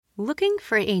Looking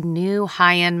for a new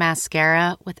high-end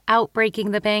mascara without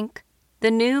breaking the bank? The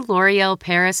new L'Oreal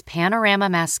Paris Panorama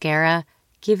Mascara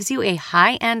gives you a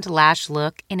high-end lash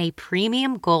look in a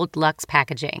premium gold luxe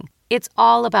packaging. It's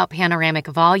all about panoramic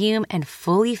volume and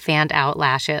fully fanned-out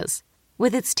lashes.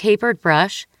 With its tapered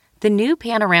brush, the new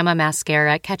Panorama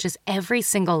Mascara catches every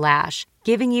single lash,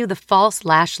 giving you the false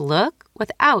lash look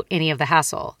without any of the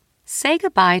hassle. Say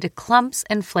goodbye to clumps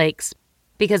and flakes,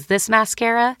 because this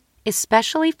mascara is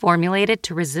specially formulated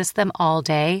to resist them all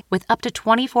day with up to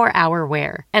 24-hour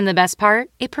wear. And the best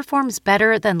part? It performs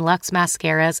better than Luxe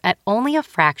mascaras at only a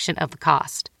fraction of the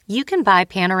cost. You can buy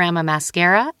Panorama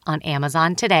Mascara on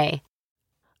Amazon today.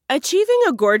 Achieving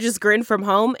a gorgeous grin from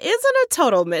home isn't a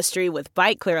total mystery with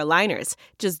Byte Clear aligners.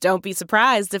 Just don't be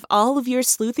surprised if all of your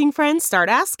sleuthing friends start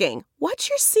asking, "What's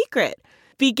your secret?"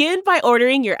 Begin by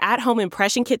ordering your at-home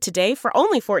impression kit today for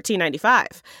only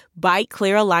 $14.95. Byte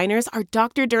Clear aligners are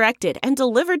doctor-directed and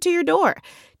delivered to your door.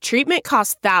 Treatment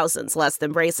costs thousands less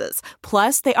than braces.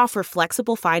 Plus, they offer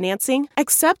flexible financing,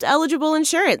 accept eligible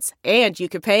insurance, and you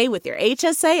can pay with your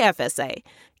HSA FSA.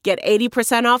 Get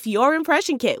 80% off your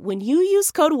impression kit when you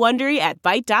use code WONDERY at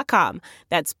Byte.com.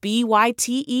 That's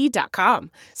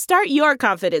BYTE.com. Start your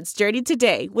confidence journey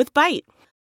today with Byte.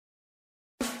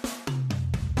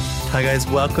 Hi guys,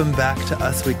 welcome back to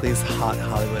Us Weekly's Hot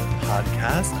Hollywood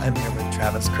podcast. I'm here with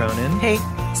Travis Cronin. Hey.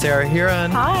 Sarah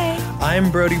Huron. Hi. I'm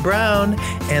Brody Brown.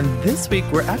 And this week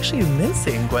we're actually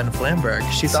missing Gwen Flamberg.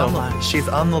 She's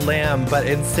on the lam, but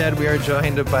instead we are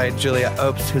joined by Julia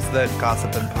Opes, who's the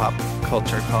gossip and pop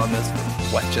culture columnist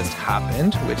for What Just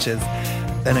Happened, which is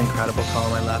an incredible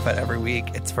column I laugh at every week.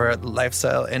 It's for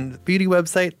lifestyle and beauty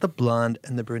website, The Blonde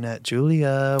and the Brunette.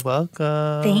 Julia,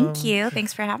 welcome. Thank you.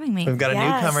 Thanks for having me. We've got a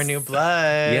newcomer, new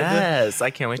blood. Yes, I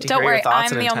can't wait to hear your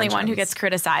thoughts and intentions. Don't worry, I'm the only one who gets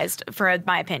criticized for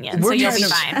my opinion, so you'll be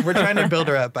fine. We're trying to build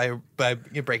her up by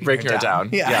breaking her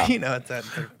down. Yeah. You know, it's a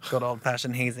good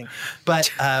old-fashioned hazing.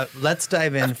 But let's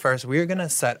dive in first. We're going to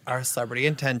set our celebrity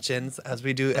intentions, as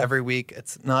we do every week.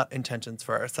 It's not intentions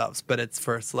for ourselves, but it's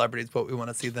for celebrities, what we want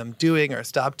to see them doing or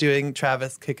stop doing.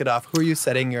 Travis, kick it off. Who are you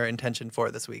setting your intention for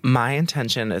this week? My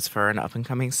intention is for an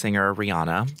up-and-coming singer,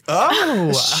 Rihanna.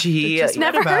 Oh! Just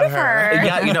never heard of her.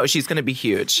 Yeah, she's going to be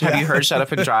huge. Have you heard Shut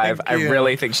Up and Drive? I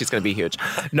really think she's going to be huge.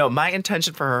 No, my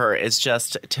intention for her is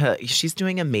just she's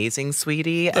doing amazing,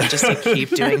 sweetie, and just to keep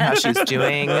doing how she's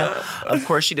doing. Of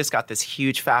course, she just got this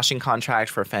huge fashion contract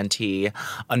for Fenty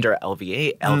under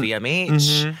LVMH.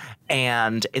 Mm-hmm.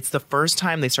 And it's the first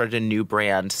time they started a new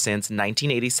brand since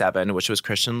 1987, which was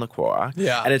Christian Lacroix.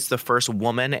 Yeah. And it's the first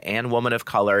woman and woman of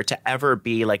color to ever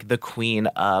be like the queen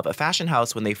of a fashion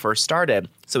house when they first started.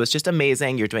 So it's just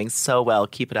amazing. You're doing so well.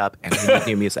 Keep it up. And we need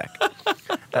new music.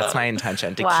 That's my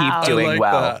intention, to keep doing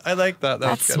well. I like that.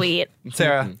 That's good. sweet.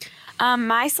 Sarah? Mm-hmm.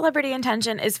 My celebrity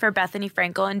intention is for Bethany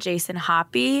Frankel and Jason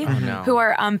Hoppy, who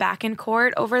are back in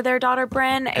court over their daughter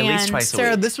Bryn. At least twice a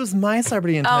Sarah, week. this was my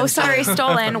celebrity intention. Oh, sorry,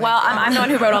 stolen. Well, I'm the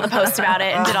one who wrote all the posts about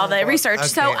it and did all the research.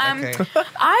 Okay.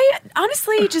 I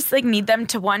honestly just need them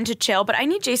to chill, but I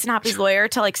need Jason Hoppy's lawyer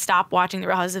to stop watching The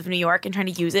Real Housewives of New York and trying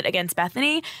to use it against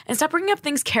Bethany and stop bringing up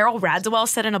things Carol Radziwill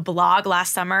said in a blog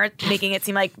last summer, making it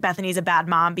seem like Bethany's a bad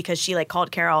mom because she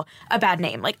called Carol a bad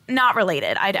name. Not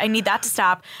related. I need that to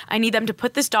stop. I need them to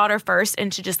put this daughter first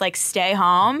and to just stay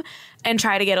home and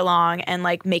try to get along and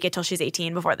make it till she's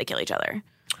 18 before they kill each other.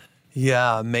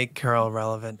 Yeah, make Carol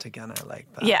relevant again. I like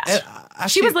that. Yeah. Actually,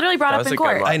 she was literally brought up in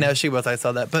court. I know she was. I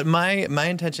saw that. But my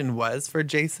intention was for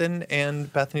Jason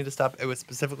and Bethany to stop. It was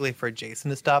specifically for Jason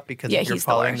to stop because if you're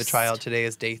following the trial, today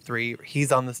is day 3.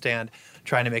 He's on the stand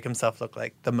trying to make himself look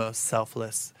like the most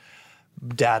selfless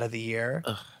dad of the year.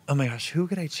 Ugh. Oh my gosh, who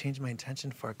could I change my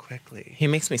intention for quickly? He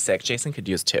makes me sick. Jason could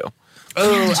use 2.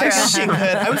 Oh, I guess she could.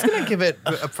 I was going to give it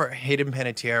for Hayden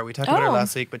Panettiere. We talked about her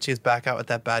last week, but she's back out with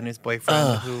that bad news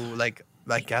boyfriend who,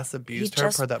 I guess, abused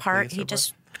her for that police He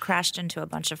just crashed into a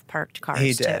bunch of parked cars,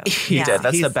 He did. too. He did.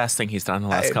 That's the best thing he's done in the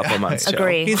last couple of months, too.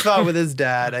 Agree. He's fought with his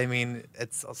dad. I mean,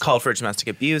 it's also called for domestic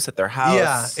abuse at their house.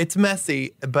 Yeah, it's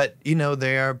messy, but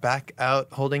they are back out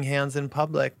holding hands in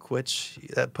public, which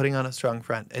putting on a strong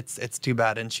front. It's too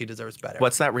bad, and she deserves better.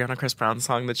 What's that Rihanna Chris Brown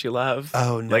song that you love?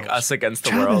 Oh no, Us Against the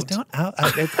Travis, World. Don't out.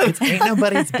 It's ain't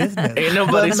nobody's business. Ain't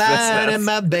nobody's business. business.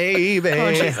 My baby.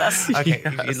 Oh Jesus. Okay,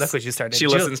 Yes. look what you started. She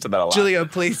listens to that a lot. Julia,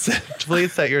 please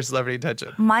set your celebrity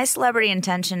intention. My celebrity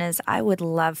intention is I would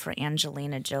love for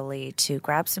Angelina Jolie to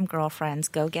grab some girlfriends,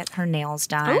 go get her nails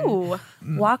done, Ooh.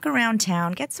 walk around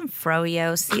town, get some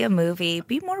froyo, see a movie,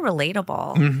 be more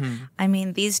relatable. I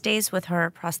mean, these days with her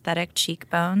prosthetic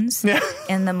cheekbones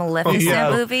in the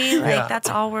Maleficent movie, like that's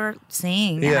all we're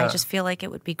seeing. And I just feel like it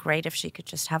would be great if she could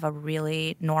just have a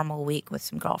really normal week with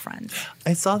some girlfriends.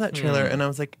 I saw that trailer and I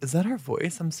was like, is that her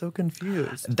voice? I'm so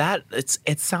confused.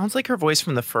 It sounds like her voice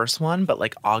from the first one, but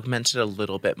like augmented a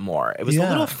little bit more. It was a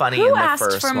little funny in Who the asked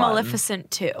first for one. Maleficent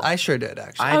 2? I sure did,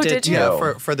 actually. I did too.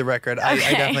 Yeah, for the record. I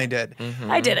definitely did.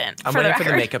 I didn't. I'm waiting for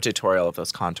the makeup tutorial of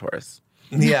those contours.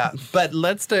 Yeah, but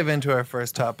let's dive into our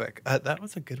first topic. That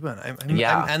was a good one.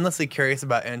 I'm endlessly curious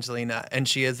about Angelina, and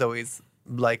she is always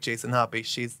like Jason Hoppy.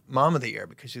 She's mom of the year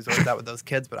because she's always out with those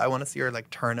kids, but I want to see her like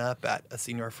turn up at a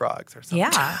Senior Frogs or something.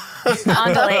 Yeah.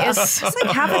 Andalays. Just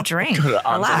like have a drink.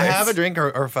 Relax. Have a drink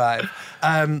or five.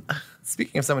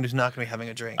 Speaking of someone who's not going to be having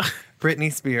a drink,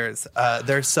 Britney Spears.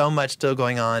 There's so much still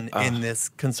going on in this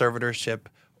conservatorship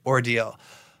ordeal.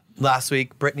 Last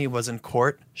week, Britney was in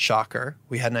court. Shocker.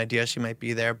 We had an idea she might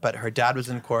be there, but her dad was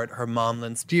in court. Her mom,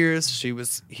 Lynn Spears, she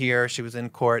was here. She was in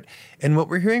court. And what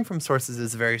we're hearing from sources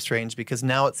is very strange because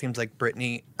now it seems like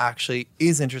Britney actually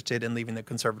is interested in leaving the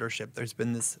conservatorship. There's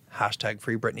been this hashtag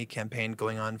Free Britney campaign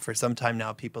going on for some time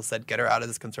now. People said, get her out of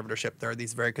this conservatorship. There are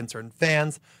these very concerned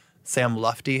fans. Sam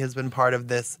Lufty has been part of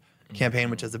this campaign,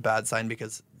 which is a bad sign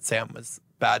because Sam was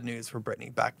bad news for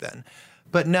Britney back then.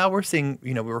 But now we're seeing,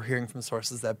 we were hearing from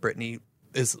sources that Britney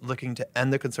is looking to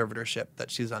end the conservatorship that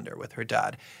she's under with her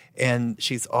dad. And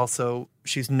she's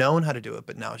known how to do it,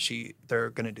 but now they're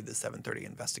going to do the 730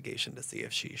 investigation to see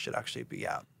if she should actually be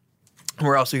out. And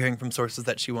we're also hearing from sources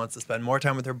that she wants to spend more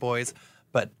time with her boys,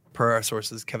 but per our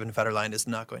sources, Kevin Federline is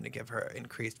not going to give her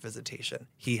increased visitation.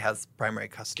 He has primary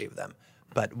custody of them.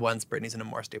 But once Britney's in a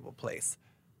more stable place,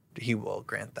 he will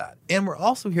grant that. And we're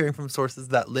also hearing from sources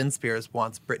that Lynn Spears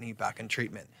wants Britney back in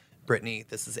treatment.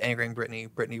 This is angering Britney.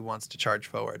 Britney wants to charge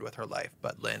forward with her life,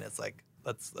 but Lynn is like,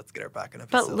 let's get her back in a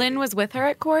facility. But Lynn was with her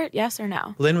at court, yes or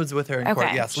no? Lynn was with her in court,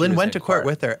 yes. She Lynn was went in to court court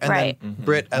with her, and Right. then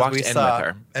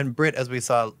Britt, as we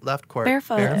saw, left court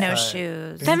Barefoot. No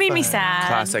shoes. That made me sad.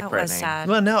 Classic That Britney. was sad.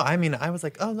 Well, no, I mean, I was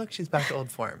like, oh, look, she's back to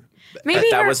old form. Maybe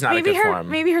That her, was not a maybe good her, form.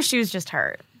 Maybe her shoes just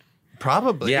hurt.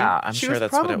 Probably. Yeah, I'm she sure was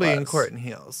that's what it probably in was. court in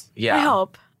heels. Yeah. I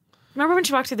hope. Remember when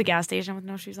she walked through the gas station with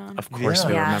no shoes on? Of course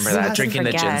we Yeah. remember Who that. has to Drinking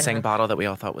the forget? ginseng bottle that we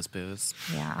all thought was booze.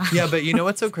 Yeah. Yeah, but you know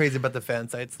what's so crazy about the fan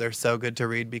sites? They're so good to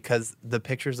read because the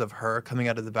pictures of her coming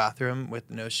out of the bathroom with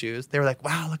no shoes, they were like,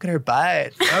 wow, look at her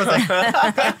butt. I was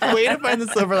like, way to find the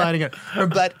silver lining. Her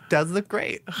butt does look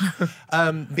great.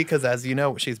 Because as you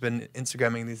know, she's been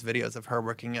Instagramming these videos of her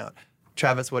working out.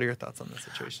 Travis, what are your thoughts on this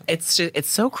situation? It's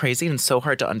so crazy and so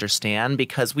hard to understand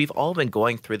because we've all been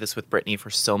going through this with Britney for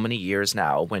so many years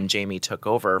now. When Jamie took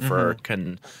over for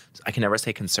I can never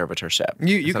say conservatorship.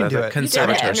 You can do it.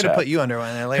 Conservatorship. I'm going to put you under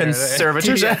one later.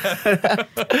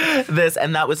 Conservatorship.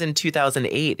 And that was in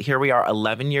 2008. Here we are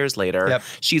 11 years later. Yep.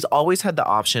 She's always had the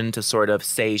option to sort of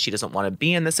say she doesn't want to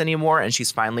be in this anymore, and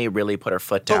she's finally really put her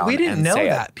foot down. But we didn't and know say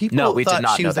that. it. People no, we thought did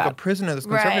not she know was that. like a prisoner of this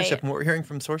Right. conservatorship. And what we're hearing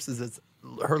from sources is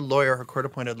her lawyer, her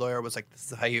court-appointed lawyer, was like,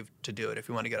 this is how you have to do it if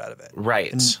you want to get out of it.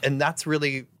 Right. And that's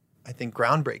really, I think,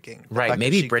 groundbreaking. The Right. fact that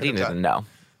Maybe she could Britney have didn't know.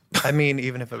 I mean,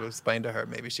 even if it was explained to her,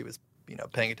 maybe she was,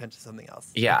 paying attention to something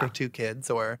else. Yeah. Like her 2 kids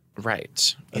or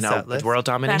Right. A set list? World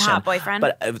domination. hot boyfriend?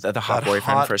 But the hot that boyfriend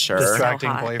hot, for sure. distracting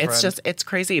So hot. boyfriend. It's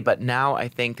crazy. But now I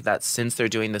think that since they're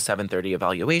doing the 730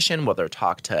 evaluation, they'll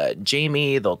talk to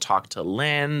Jamie, they'll talk to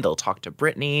Lynn, they'll talk to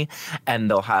Brittany, and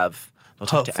they'll talk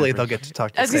Hopefully to they'll every- get to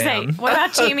talk to I was going Sam. to say, what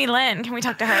about Jamie Lynn? Can we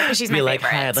talk to her? Because she's my Be like,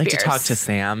 favorite. hi, I'd like to Spears. talk to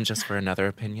Sam just for another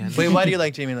opinion. Wait, why do you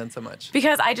like Jamie Lynn so much?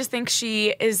 Because I just think she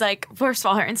is like, first of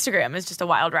all, her Instagram is just a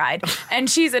wild ride. And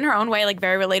she's in her own way, like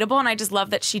very relatable. And I just love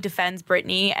that she defends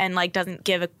Britney and like doesn't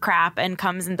give a crap and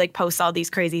comes and like posts all these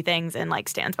crazy things and like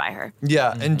stands by her.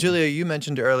 Yeah, and Julia, you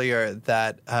mentioned earlier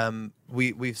that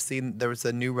we've seen there was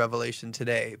a new revelation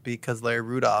today because Larry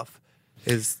Rudolph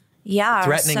is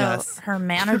threatening so us. her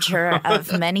manager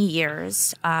of many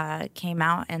years came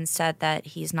out and said that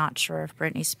he's not sure if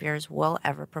Britney Spears will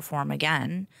ever perform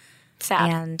again.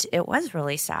 Sad. And it was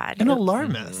really sad. an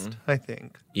alarmist, I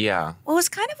think. Yeah. Well, it was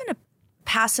kind of in a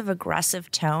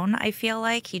passive-aggressive tone, I feel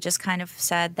like. He just kind of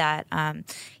said that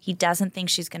he doesn't think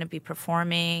she's going to be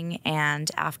performing, and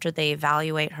after they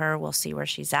evaluate her, we'll see where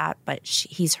she's at. But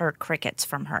he's heard crickets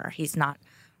from her. He's not,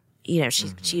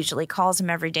 she usually calls him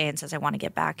every day and says, I want to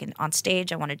get back on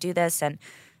stage. I want to do this. And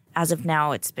as of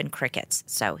now, it's been crickets.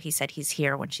 So he said he's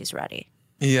here when she's ready.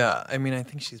 Yeah, I mean, I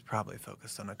think she's probably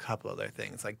focused on a couple other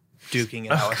things, like duking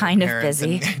it out with kind her of parents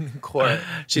busy. in court.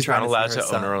 She's trying not see allowed to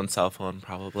son. own her own cell phone,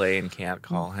 probably, and can't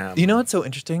call him. You know what's so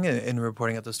interesting in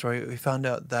reporting out the story? We found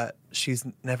out that she's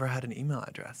never had an email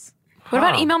address. What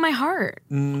about Email My Heart?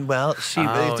 Well,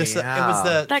 Oh, it was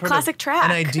That sort of classic track.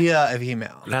 an idea of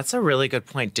email. That's a really good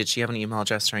point. Did she have an email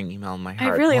address during Email in My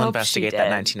Heart? really We'll hope she investigate that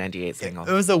did. 1998 single.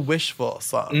 It was a wishful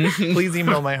song. Please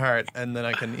email my heart, and then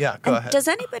I can. Yeah, go ahead. Does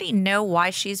anybody know why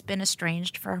she's been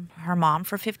estranged from her mom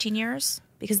for 15 years?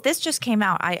 Because this just came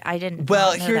out. I didn't.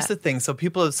 Well, know here's that. the thing. So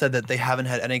people have said that they haven't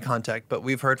had any contact, but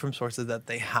we've heard from sources that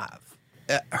they have.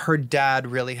 Her dad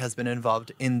really has been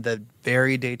involved in the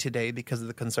very day-to-day because of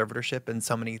the conservatorship, and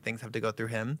so many things have to go through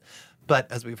him. But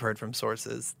as we've heard from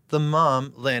sources, the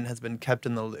mom, Lynn, has been kept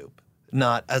in the loop.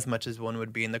 Not as much as one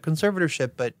would be in the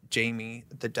conservatorship, but Jamie,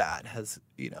 the dad, has,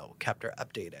 kept her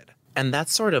updated. And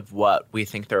that's sort of what we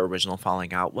think their original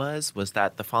falling out was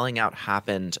that the falling out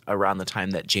happened around the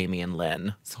time that Jamie and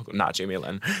Lynn It's so divorced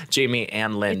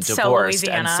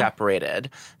and Louisiana. separated.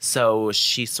 So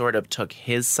she sort of took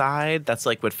his side. That's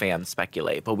like what fans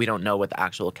speculate, but we don't know what the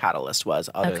actual catalyst was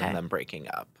other than Okay. them breaking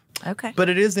up. Okay. But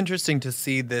it is interesting to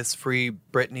see this Free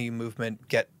Britney movement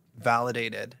get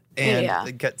validated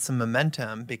and get some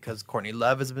momentum because Courtney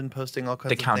Love has been posting all kinds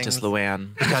The of Countess things.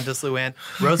 Luann. The Countess Luann.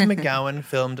 Rose McGowan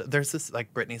filmed, there's this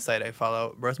Britney site I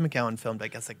follow. Rose McGowan filmed, I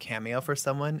guess, a cameo for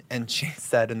someone. And she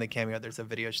said in the cameo, there's a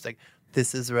video, she's like,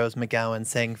 "This is Rose McGowan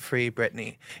saying free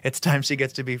Britney. It's time she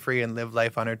gets to be free and live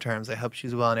life on her terms. I hope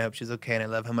she's well and I hope she's okay. And I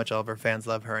love how much all of her fans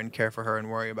love her and care for her and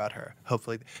worry about her.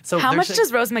 Hopefully." So How much there's,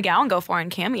 does Rose McGowan go for in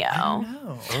Cameo?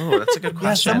 No. Oh, that's a good Yeah,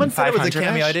 question. someone said it was a 500-ish?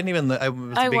 cameo. I didn't even. I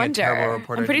was I being a terrible wonder.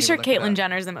 reporter. I'm pretty I sure didn't even look Caitlyn it up.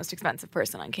 Jenner is the most expensive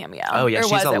person on Cameo. Oh, yeah, Or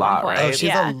she's was a at lot, one point. right? Oh, she's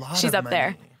yeah, a lot she's of up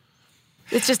there. money.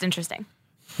 It's just interesting.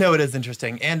 No, it is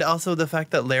interesting, and also the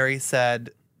fact that Larry said,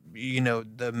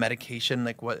 the medication,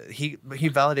 like what he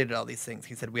validated all these things.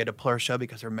 He said we had to pull her show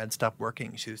because her meds stopped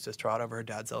working. She was distraught over her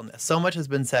dad's illness. So much has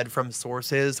been said from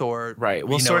sources or Right.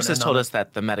 Well, sources and told us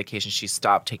that the medication, she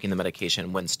stopped taking the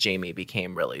medication once Jamie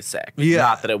became really sick. Yeah.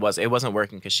 Not that it wasn't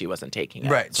working because she wasn't taking it.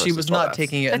 right. She sources was told not us.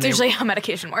 taking it. That's usually how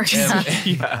medication works. and then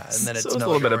it's So it's no a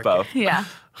little bit longer of both. working. yeah.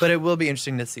 But it will be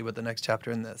interesting to see what the next chapter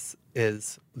in this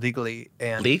is legally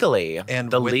and Legally.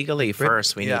 And the with legally Brit-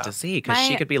 first we yeah. need to see because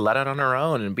she My- could be let out on her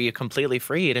own and be completely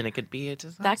freed and it could be a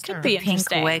disaster. That could be Pink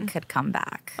interesting. wig could come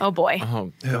back. Oh boy.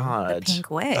 Oh, God. Pink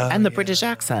wig. And the British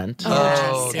accent.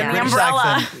 Oh, Yeah. the And the British umbrella.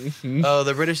 accent. Oh,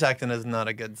 the British accent is not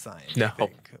a good sign. I No.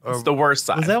 think. Or- It's the worst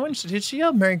side. Was that when did she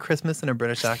yell "Merry Christmas" in a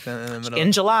British accent in the middle?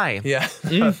 In July. Yeah.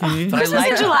 Christmas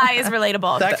in July is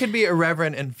relatable. That could be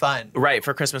irreverent and fun. Right,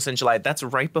 for Christmas in July. That's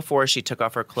right before she took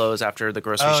off her clothes after the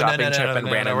grocery shopping trip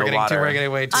and ran in we're the getting water. we're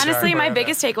getting way too Honestly, dark. my We're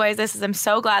biggest takeaway is this: is I'm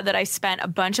so glad that I spent a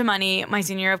bunch of money my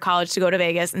senior year of college to go to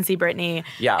Vegas and see Britney.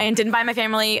 Yeah. And didn't buy my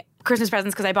family Christmas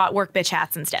presents because I bought work bitch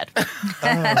hats instead.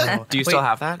 Oh. Do you still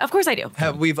have that? Of course I do.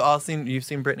 We've all seen. You've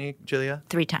seen Britney, Julia?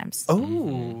 3 times.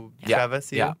 Oh, Yeah.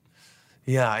 Travis, you? Yeah.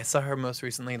 Yeah, I saw her most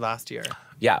recently last year.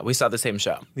 Yeah, we saw the same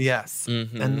show. Yes,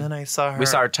 and then I saw her. We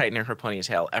saw her tightening her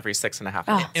ponytail every 6.5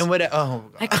 minutes. And what? Oh,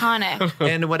 God. Iconic.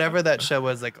 And whatever that show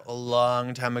was, like a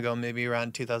long time ago, maybe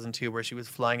around 2002, where she was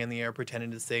flying in the air, pretending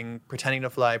to sing, pretending to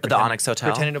fly, Onyx Hotel?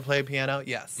 pretending to play piano.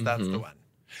 Yes, that's the one.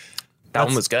 That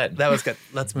one was good. That was good.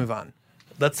 Let's move on.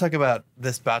 Let's talk about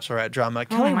this Bachelorette drama.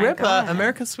 Kelly my Ripa, God.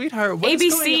 America's Sweetheart. What is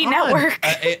ABC going on? Network.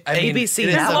 I mean, ABC it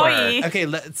is Network. Employee.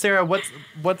 Okay, Sarah,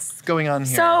 what's going on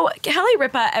here? So Kelly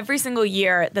Ripa, every single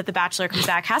year that The Bachelor comes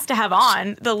back, has to have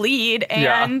on the lead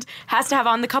and has to have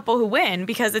on the couple who win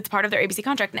because it's part of their ABC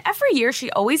contract. And every year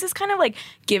she always is kind of like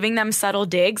giving them subtle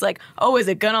digs, like, "Oh, is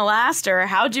it gonna last?" or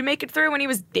 "How'd you make it through when he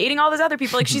was dating all those other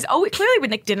people?" Like she's always clearly when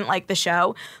Nick didn't like the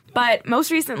show, but most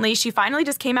recently she finally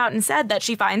just came out and said that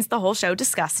she finds the whole show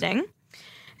disgusting.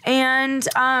 And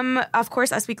of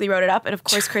course, Us Weekly wrote it up, and of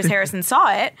course, Chris Harrison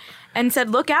saw it and said,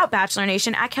 "Look out, Bachelor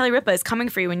Nation! At Kelly Ripa is coming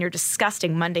for you in your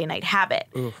disgusting Monday night habit."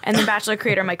 And then Bachelor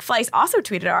creator Mike Fleiss also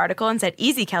tweeted an article and said,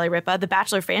 "Easy, Kelly Ripa, the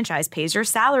Bachelor franchise pays your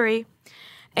salary."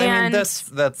 I mean, And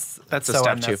that's a so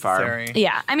step too far. unnecessary.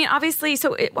 yeah, I mean, obviously,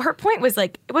 so her point was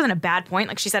like, it wasn't a bad point.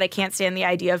 Like she said, I can't stand the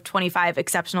idea of 25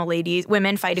 exceptional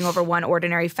women fighting over one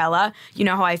ordinary fella. You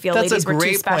know how I feel That's ladies a were too great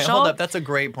point. special. Hold up, that's a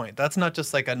great point. That's not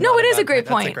just like a No, not it is a bad great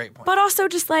point. That's a great point. But also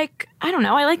just like, I don't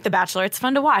know, I like The Bachelor. It's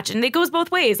fun to watch. And it goes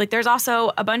both ways. Like there's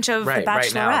also a bunch of Right,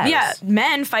 right now. yeah,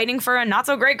 men fighting for a not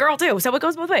so great girl too. So it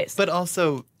goes both ways. But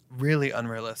also really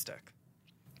unrealistic.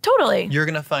 Totally. You're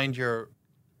gonna find your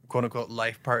quote unquote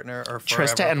life partner or forever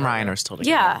Trista and Ryan partner. are still together.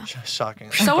 Yeah.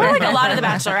 Shocking. So we're like a lot of the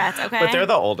Bachelorettes, okay? But they're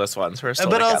the oldest ones who are still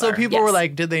But together. also, people Yes. were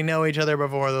like, did they know each other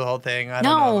before the whole thing? I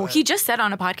don't know. No, he just said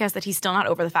on a podcast that he's still not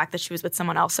over the fact that she was with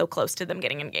someone else so close to them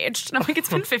getting engaged. And I'm like, it's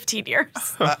been 15 years.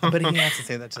 But he has to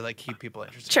say that to like keep people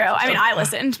interested. True. I mean, I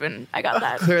listened when I got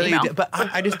that Clearly, he email. did, but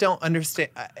I just don't understand.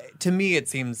 To me, it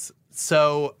seems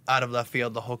so out of left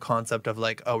field, the whole concept of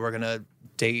like, oh, we're going to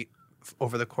date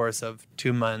over the course of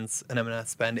 2 months and I'm going to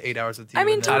spend 8 hours with you. I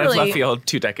mean, and then- Out of Totally. left field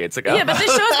 2 decades ago. Yeah, but this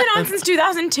show's been on since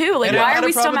 2002. Like, And I've why had are a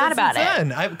we still problem mad with about it?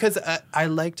 since then. Because I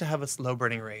like to have a slow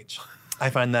burning rage. I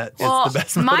find that Well, it's the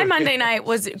best. my motivator. Monday night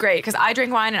was great because I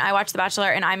drink wine and I watched The Bachelor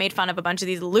and I made fun of a bunch of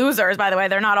these losers, by the way.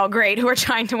 They're not all great, who are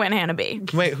trying to win Hannah B.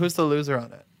 Wait, who's the loser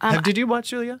on it? Did you watch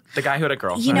Julia? The guy who had a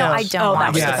girlfriend. You know, I Oh, don't that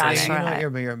watch was The the best. you know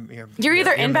Bachelorette. what, You're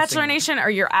either in missing Bachelor it. Nation or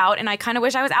you're out, and I kind of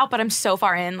wish I was out, but I'm so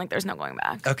far in, like there's no going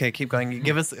back. Okay, keep going.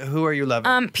 Give us who are you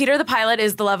loving? Peter the pilot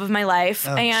is the love of my life,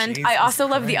 Oh, and Jesus I also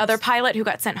love the Christ. other pilot who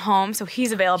got sent home, so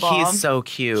he's available. He's so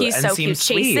cute. He's and so cute. seems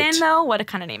sweet. Chasen, though, what a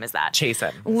kind of name is that?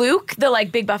 Chasen. Luke, the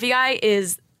like big Buffy guy,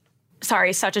 is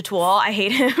such a tool. I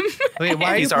hate him. Wait, why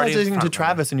are you He's already apologizing to front-runner.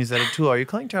 Travis when you said a tool? Are you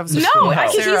calling Travis a No, tool? I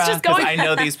think he's Sarah, just 'cause going. I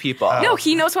know these people. No,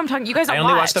 he knows what I'm talking. You guys don't I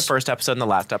only watch. watched the first episode and the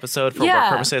last episode for Yeah.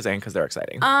 work purposes and because they're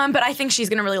exciting. But I think she's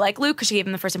gonna really like Luke because she gave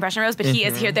him the first impression rose. But he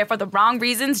is here there for the wrong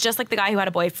reasons, just like the guy who had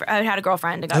a boyfriend, had a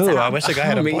girlfriend and got Ooh, sent I home. wish the guy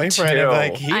had a Me boyfriend. too.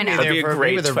 Like, he'd I be know. there That'd be a for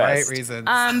great maybe the right twist. reasons.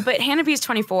 But Hannah B's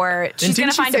 24. And She's didn't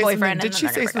gonna she find a say boyfriend. something- and Did then she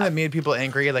they're say gonna something break that made people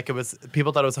angry? Like it was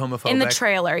people thought it was homophobic. up. In the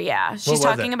trailer? Yeah, she's was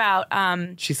talking it? about.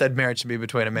 She said marriage should be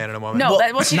between a man and a woman. No,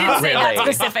 she didn't not say that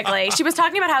really. specifically. She was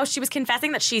talking about how she was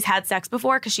confessing that she's had sex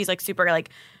before because she's like super like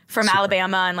from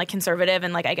Alabama and like conservative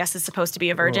and like I guess is supposed to be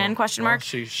a virgin? Question Well, mark.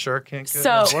 she sure can't get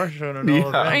So- an abortion in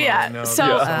Alabama. Yeah, I know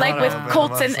so, that. like, with Alabama,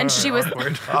 Colton, and she was-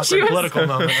 awkward she was- political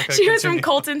moment. Okay, She was from continue.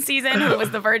 Colton's season, who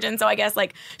was the virgin. So I guess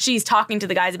like she's talking to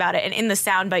the guys about it, and in the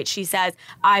soundbite she says,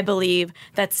 "I believe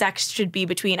that sex should be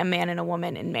between a man and a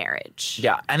woman in marriage."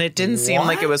 Yeah, and it didn't seem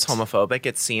like it was What? homophobic.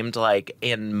 It seemed like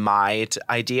in my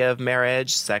idea of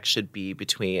marriage, sex should be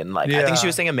between like I think she Yeah.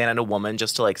 was saying a man and a woman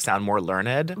just to like sound more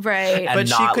learned. Right. And But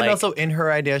she not, could like, also, in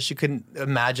her idea, she couldn't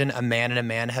imagine a man and a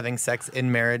man having sex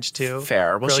in marriage too.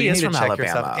 Fair. Well, Girl, she you is need to from check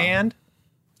yourself. Alabama. And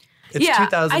it's Yeah,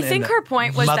 2000. I think her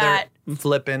point was mother that-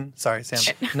 flippin'. Sorry,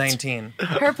 Sam. 19.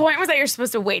 Her point was that you're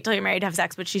supposed to wait till you're married to have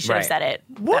sex, but she should have Right. said it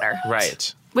better.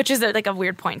 Right. Which is like a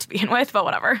weird point to begin with, but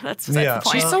whatever. That's Yeah. the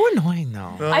point. She's so annoying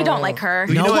though. I don't like her.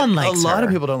 You No know what? one likes A lot of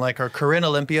her. people don't like her. Corinne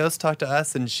Olympios talked to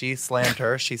us and she slammed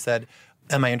her. She said,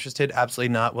 "Am I interested?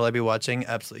 Absolutely not. Will I be watching?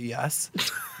 Absolutely yes."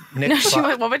 Nick No,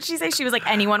 Clark- what would she say? She was like,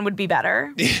 anyone would be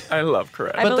better. I love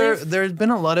Corinne. I but believe- there's been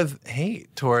a lot of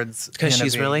hate towards Because Hannah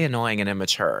she's B. really annoying and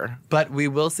immature. But we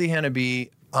will see Hannah B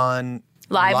on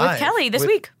Live with Kelly this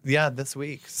week. Yeah, this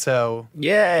week. So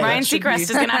Yay. Ryan should Seacrest be-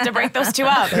 is going to have to break those two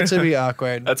up. that should be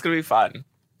awkward. That's gonna be fun.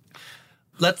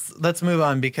 Let's move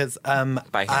on because Bye,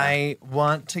 Hannah. I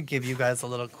want to give you guys a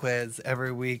little quiz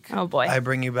every week. Oh, boy. I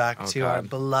bring you back to our God.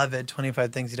 beloved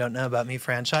 25 Things You Don't Know About Me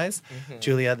franchise. Mm-hmm.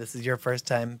 Julia, this is your first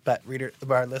time, but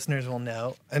our listeners will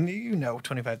know, and you know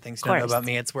 25 Things You Don't Know course. About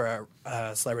Me. It's where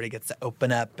a celebrity gets to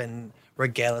open up and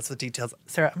regale us with details.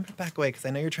 Sarah, I'm going to back away because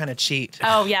I know you're trying to cheat.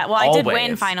 Oh, yeah. Well, I did win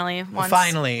Always. finally. Once.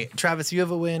 Finally. Travis, you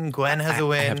have a win. Gwen has a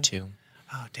win. I have two.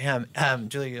 Oh, damn.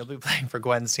 Julia, you'll be playing for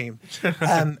Gwen's team.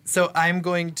 So I'm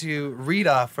going to read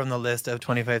off from the list of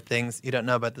 25 things you don't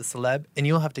know about the celeb, and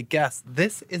you'll have to guess.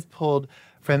 This is pulled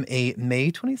from a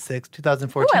May 26,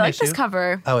 2014 Ooh, I like issue. this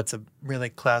cover. Oh, it's a really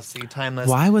classy, timeless.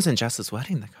 Why wasn't Jess's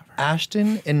wedding the cover?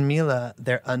 Ashton and Mila,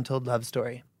 their untold love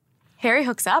story. Harry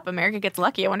hooks up. America gets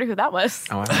lucky. I wonder who that was.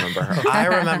 Oh, I remember her. I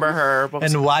remember her. What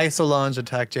was And why Solange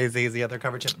attacked Jay-Z is the other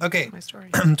cover chip. Okay, my story?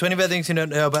 25 things you don't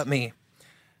know about me.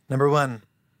 Number 1,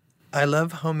 I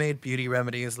love homemade beauty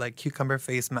remedies like cucumber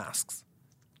face masks.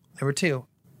 Number 2,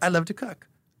 I love to cook.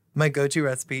 My go-to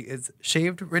recipe is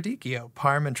shaved radicchio,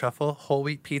 parm and truffle, whole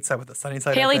wheat pizza with a sunny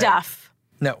side up Haley there. Duff.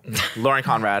 No. Lauren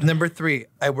Conrad. Number 3,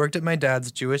 I worked at my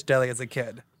dad's Jewish deli as a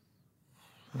kid.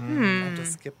 I'll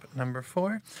just skip number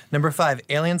 4. Number 5,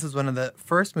 Aliens was one of the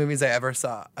first movies I ever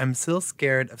saw. I'm still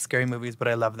scared of scary movies, but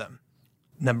I love them.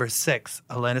 Number 6,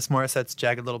 Alanis Morissette's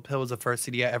Jagged Little Pill was the first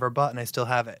CD I ever bought, and I still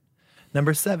have it.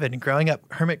 Number 7, growing up,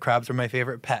 hermit crabs were my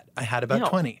favorite pet. I had about Ew.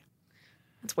 20.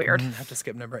 That's weird. I have to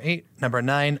skip number 8. Number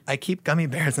 9, I keep gummy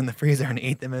bears in the freezer and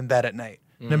eat them in bed at night.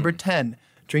 Number 10,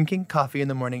 drinking coffee in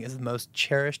the morning is the most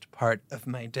cherished part of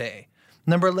my day.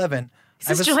 Number 11,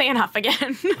 This is Julianne Hough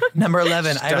again. Number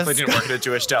 11, I have Definitely didn't work at a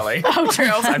Jewish deli. Oh, true.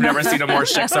 I've never seen a more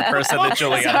shiksa person than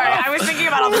Julia. Sorry, I was thinking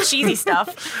about all the cheesy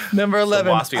stuff. Number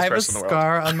 11, waspiest I have a person in the world.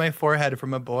 scar on my forehead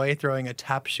from a boy throwing a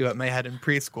tap shoe at my head in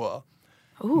preschool.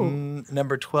 Ooh.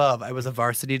 Number 12, I was a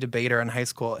varsity debater in high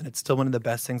school, and it's still one of the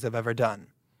best things I've ever done.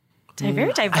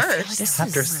 Very diverse.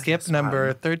 After skip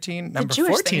number 13, number Jewish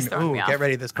 14. thing's throwing Ooh, me off. get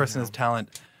ready. This person has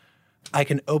talent. I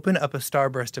can open up a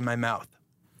starburst in my mouth.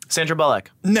 Sandra Bullock.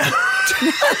 No.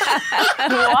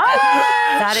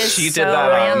 That is She so did that.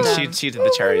 random. She did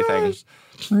the charity thing.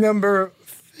 Number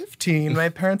 15. My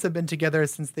parents have been together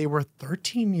since they were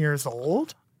 13 years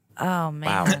old. Oh,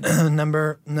 man.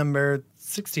 Number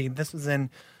 16. This was in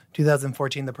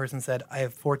 2014. The person said, I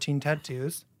have 14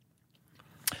 tattoos.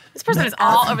 This person is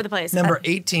all over the place. Number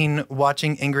 18.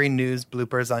 Watching angry news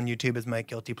bloopers on YouTube is my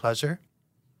guilty pleasure.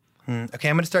 Okay,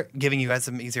 I'm going to start giving you guys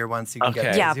some easier ones so you can get Okay.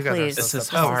 these. Yeah, You guys are please. so This is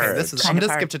stuck. hard. I'm Kind going of to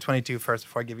hard. skip to 22 first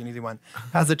before I give you an easy one.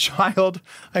 As a child,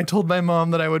 I told my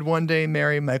mom that I would one day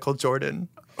marry Michael Jordan.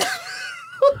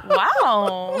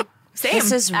 Wow. Same.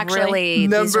 This is actually. really,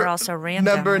 these are also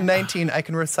random. Number 19, I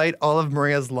can recite all of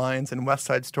Maria's lines in West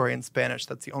Side Story in Spanish.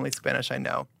 That's the only Spanish I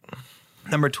know.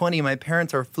 Number 20, my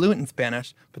parents are fluent in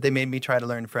Spanish, but they made me try to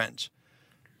learn French.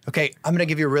 Okay, I'm going to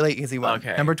give you a really easy one.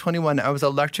 Okay. Number 21, I was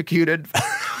electrocuted.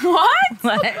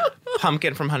 What?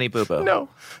 Pumpkin from Honey Boo Boo. No.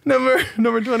 Number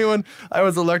 21, I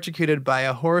was electrocuted by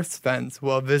a horse fence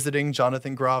while visiting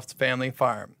Jonathan Groff's family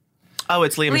farm. Oh,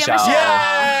 it's Leah Michelle. Michelle.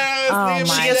 Yes! Oh Leah my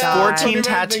Michelle. She has God. 14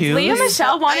 tattoos. Leah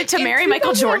Michelle wanted to marry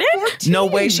Michael Jordan? No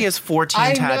way, she has 14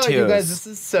 I tattoos. know, you guys, this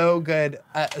is so good.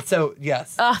 So,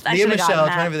 yes. Ugh, I Leah should've gotten Michelle,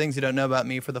 that. 20 things you don't know about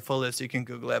me. For the full list, you can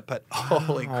Google it, but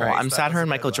holy Oh, Christ. I'm that sad was her a and good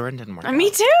Michael one. Jordan didn't work Me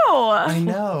out. too. I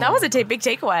know. That was a big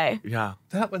takeaway. Yeah.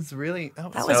 That was really...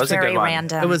 That That was was a good very one.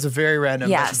 random. It was very random,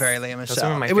 Yes. but very Leah Michelle.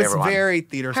 one of my it was favorite ones. very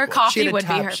theater Her school. coffee She had a would be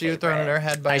tap her shoe thrown in favorite. her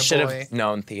head by I a should boy. have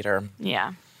known theater.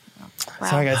 Yeah.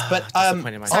 Sorry, guys. But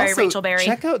Disappointed myself. Sorry, also, Rachel Berry.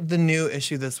 check out the new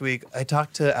issue this week. I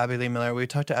talked to Abby Lee Miller. We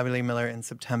talked to Abby Lee Miller in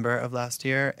September of last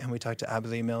year, and we talked to Abby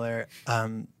Lee Miller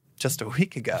just a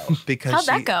week ago. Because How'd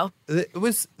that go? It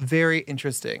was very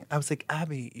interesting. I was like,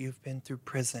 Abby, you've been through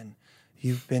prison.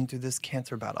 You've been through this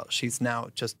cancer battle. She's now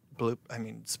just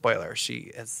spoiler,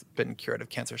 she has been cured of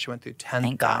cancer. She went through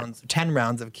 10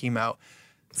 rounds of chemo,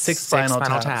 six spinal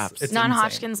taps. It's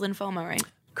Non-Hodgkin's lymphoma, right?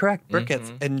 Correct,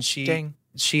 Burkitt's. And Dang.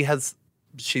 she's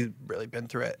really been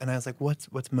through it. And I was like, what's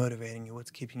motivating you?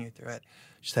 What's keeping you through it?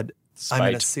 She said, I'm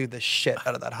going to Spite. sue the shit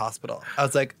out of that hospital. I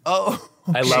was like, oh.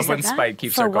 I love when that? Spike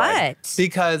keeps For her going. what?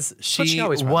 Because she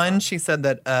always runs she said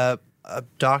that a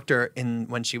doctor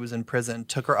when she was in prison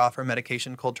took her off her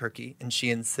medication cold turkey, and she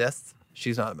insists,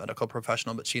 she's not a medical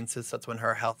professional, but she insists that's when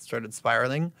her health started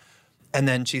spiraling. And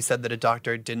then she said that a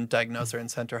doctor didn't diagnose her and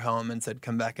sent her home and said,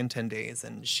 come back in 10 days.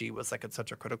 And she was like at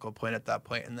such a critical point at that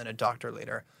point. And then a doctor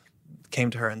later came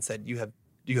to her and said, you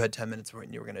had 10 minutes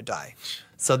when you were going to die.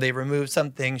 So they removed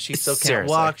something. She still can't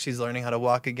Seriously. walk. She's learning how to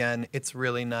walk again. It's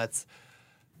really nuts.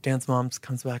 Dance Moms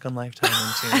comes back on Lifetime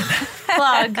in June.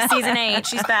 Plug, season 8.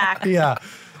 She's back. Yeah.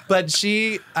 But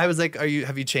I was like,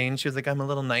 have you changed? She was like, I'm a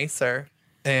little nicer.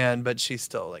 But she's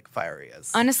still like fiery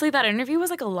as. Honestly, that interview was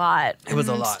like a lot. It was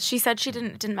a And lot. She said she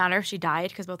didn't matter if she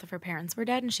died because both of her parents were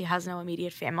dead and she has no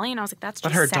immediate family. And I was like, that's But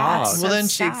just her sad. dog. So Well, then she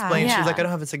sad. explained, she was Yeah. like, I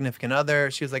don't have a significant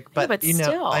other. She was like, but, but you know,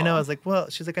 still. I know. I was like,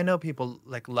 well, she's like, I know people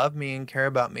like love me and care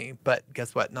about me. But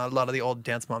guess what? Not a lot of the old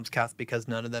Dance Moms cast because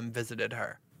none of them visited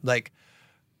her. Like,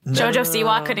 JoJo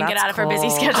Siwa couldn't get that's out of her busy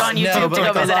cool. schedule on YouTube no, to but go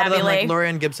like a visit lot of Abby them, Lee. like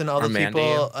Lorian Gibson, all Or the Mandy.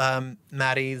 people,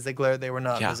 Maddie Ziegler, they were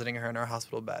not Yeah. visiting her in her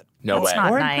hospital bed. No That's way.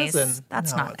 not Or in nice. prison.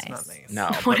 That's No, not it's nice. not nice.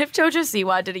 No. What if JoJo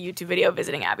Siwa did a YouTube video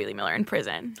visiting Abby Lee Miller in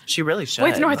prison? She really should.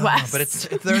 With Northwest. Oh,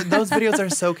 but those videos are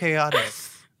so chaotic.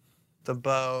 The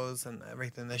bows and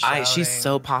everything. The shouting. She's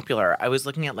so popular. I was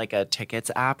looking at like a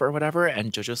tickets app or whatever,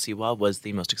 and JoJo Siwa was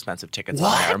the most expensive tickets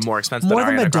on there. More expensive More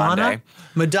than than Ariana Madonna. Grande.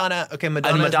 Madonna. Okay,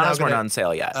 Madonna. And Madonna's weren't on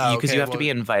sale yet Oh, because okay, you have to well-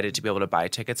 be invited to be able to buy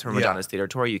tickets for Yeah. Madonna's theater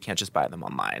tour. You can't just buy them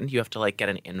online. You have to like get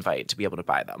an invite to be able to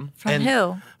buy them From And-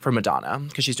 who? for Madonna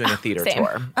because she's doing a theater Same.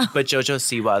 tour. But JoJo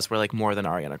Siwa's were like more than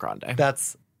Ariana Grande.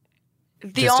 That's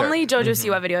The Just her. only JoJo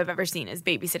Siwa video I've ever seen is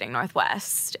Babysitting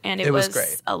Northwest, and it, It was was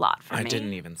great. a lot for me. I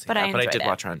didn't even see but that, I but I enjoyed did it.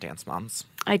 watch her on Dance Moms.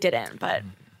 I didn't, but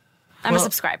I'm a Well,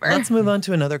 subscriber. Let's move on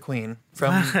to another queen.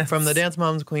 From the Dance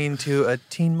Moms queen to a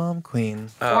Teen Mom queen.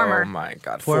 Former. Oh my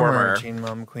God. Former Former. Teen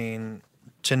Mom queen,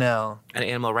 Janelle An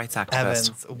animal rights activist.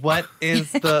 Evans. What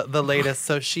is the latest?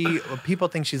 So people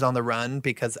think she's on the run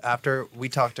because after we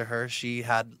talked to her, she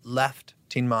had left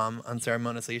Teen Mom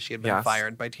unceremoniously. She had been Yes.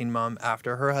 fired by Teen Mom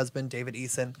after her husband, David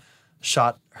Eason,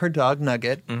 shot her dog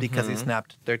Nugget because he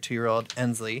snapped their 2-year-old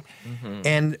Ensley.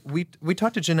 And we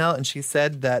talked to Janelle, and she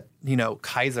said that,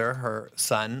 Kaiser, her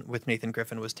son with Nathan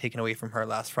Griffin, was taken away from her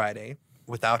last Friday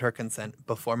without her consent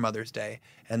before Mother's Day.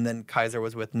 And then Kaiser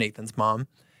was with Nathan's mom.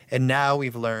 And now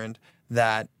we've learned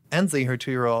that Ensley, her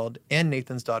 2-year-old, and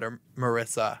Nathan's daughter,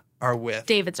 Marissa, are with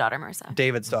David's daughter, Marissa.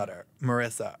 David's daughter,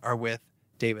 Marissa, are with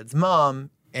David's mom,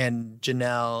 and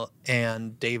Janelle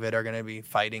and David are going to be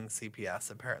fighting CPS,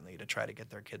 apparently, to try to get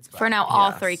their kids back. For now,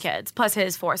 all 3 kids, plus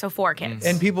his 4, so 4 kids.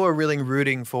 And people are really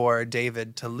rooting for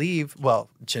David to leave, well,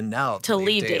 Janelle to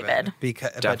leave David.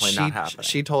 Because, Definitely not happening.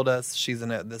 She told us she's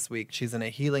in a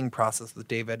healing process with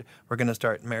David. We're going to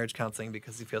start marriage counseling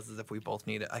because he feels as if we both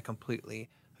need it. I completely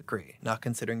agree. Not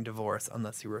considering divorce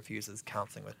unless he refuses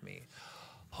counseling with me.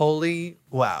 Holy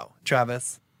wow.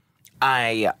 Travis?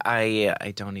 I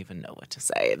don't even know what to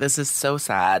say. This is so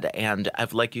sad. And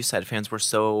like you said, fans were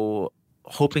so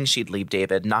hoping she'd leave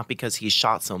David, not because he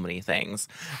shot so many things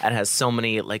and has so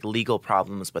many like legal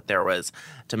problems, but there was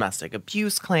domestic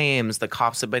abuse claims. The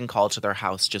cops have been called to their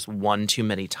house just one too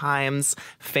many times.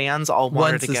 Fans all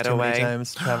wanted to get away. Many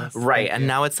times, Travis. Right. And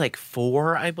now it's like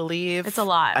 4, I believe. It's a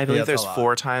lot. I believe Yeah, there's it's a lot.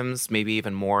 4 times, maybe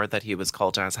even more, that he was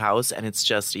called to his house. And it's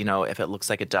just, if it looks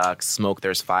like a duck, smoke,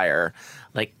 there's fire.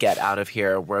 Like, get out of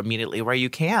here. We're immediately where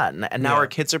you can. And now our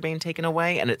kids are being taken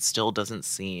away, and it still doesn't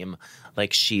seem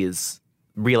like she's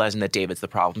realizing that David's the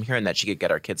problem here and that she could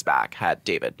get our kids back had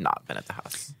David not been at the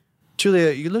house.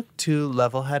 Julia, you look too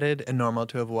level-headed and normal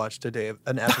to have watched an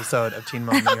episode of Teen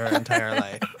Mom in your entire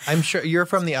life. I'm sure you're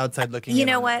from the outside looking in. You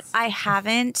know on what? this. I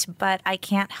haven't, but I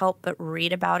can't help but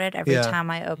read about it every Yeah.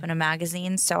 time I open a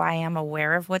magazine, so I am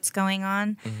aware of what's going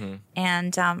on. Mm-hmm.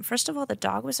 And first of all, the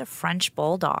dog was a French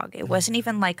bulldog. It wasn't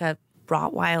even like a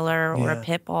Rottweiler or Yeah. a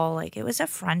pit bull. Like, it was a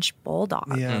French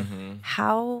bulldog. Yeah.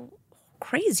 How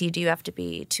crazy do you have to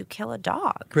be to kill a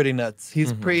dog? Pretty nuts. He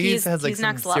He's has like he's some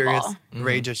next serious level.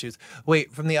 rage issues.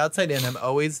 Wait, from the outside in, I'm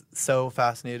always so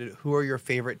fascinated. Who are your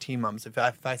favorite teen moms? If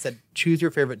I said choose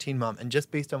your favorite teen mom, and just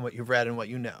based on what you've read and what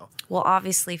you know, Well,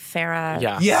 obviously, Farrah.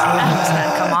 yeah,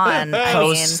 Come on. I mean,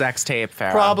 Post sex tape,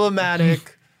 Farrah.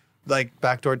 problematic, like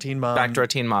backdoor teen mom. Backdoor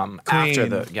teen mom. Queen. After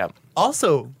the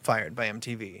Also fired by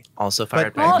MTV. also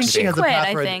fired by Well, I think she she has quit, a path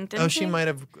I for think, didn't Oh, she? she might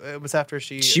have. It was after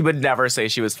she. She would never say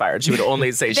she was fired. She would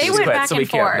only say They she's went quit, back so we and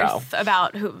can't know. forth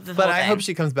about who the But whole I thing. hope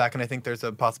she comes back, and I think there's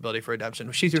a possibility for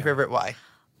redemption. She's your favorite. Why?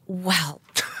 well,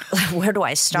 where do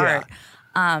I start?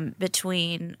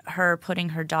 Between her putting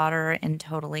her daughter in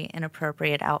totally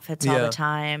inappropriate outfits all Yeah. the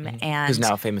time and Who's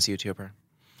now a famous YouTuber.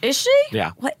 Is she?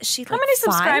 Yeah. what she How many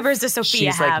subscribers does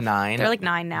Sophia She's have? like 9. They're like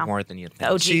 9 now. More than you'd The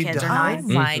think. OG She kids are does?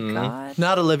 9. My God.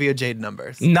 Not Olivia Jade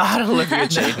numbers. Not Olivia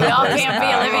Jade. We all numbers can't be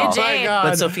at Olivia all. Jade.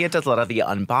 But Sophia does a lot of the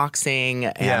unboxing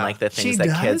and Yeah. like the She things that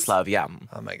does? kids love. Yeah.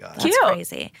 Oh my god. That's Cute.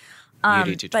 crazy.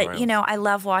 Beauty But, tutorials. I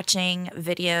love watching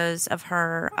videos of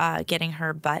her getting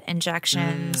her butt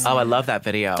injections. Oh, I love that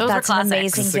video. Those That's were an classics.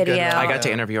 amazing That's a good video. one. I got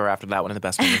to interview her after that. One of the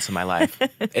best moments of my life.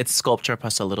 It's sculpture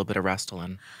plus a little bit of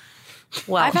Restylane.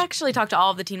 Well, I've actually talked to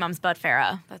all of the teen moms but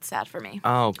Farrah. That's sad for me.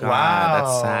 Oh God, Wow.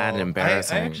 that's sad and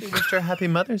embarrassing. I actually wished her happy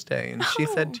Mother's Day, and she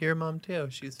said to your mom too.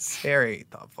 She's very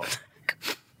thoughtful.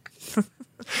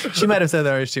 She might have said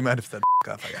that, or she might have said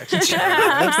off. Actually,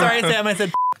 I'm sorry, Sam. I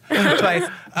said twice.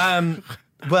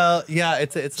 Well, yeah,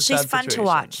 it's a she's sad fun to situation.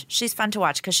 watch. She's fun to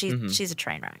watch because she's a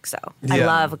train wreck. So I Yeah.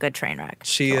 love a good train wreck.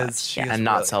 She to is. watch. She Yeah. is and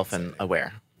not really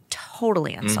self-aware.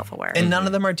 Totally unself-aware. And none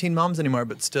of them are teen moms anymore,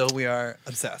 but still we are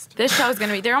obsessed. This show is going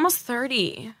to be, they're almost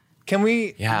 30. Can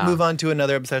we Yeah. move on to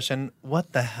another obsession?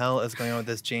 What the hell is going on with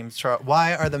this James Charles?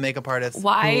 Why are the makeup artists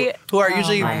Why- who are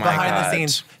usually my behind the God.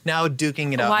 scenes now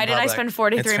duking it out? Why in did I public? spend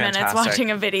 43 It's minutes fantastic.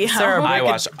 watching a video? Sarah, I break it-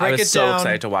 watched. break I it was so down.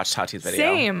 excited to watch Tati's video.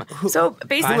 Same. So Who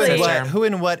basically, and, sister. what, who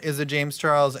and what is a James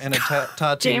Charles and a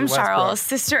Tati James Westbrook? Charles,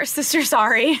 sister,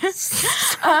 sorry.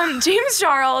 James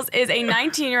Charles is a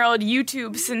 19-year-old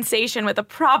YouTube sensation with a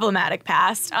problematic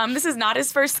past. This is not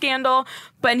his first scandal,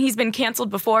 but he's been canceled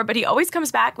before, but he always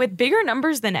comes back with bigger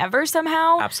numbers than ever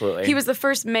somehow. Absolutely. He was the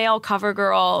first male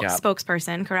CoverGirl Yeah.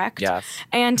 spokesperson, correct? Yes.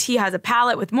 And he has a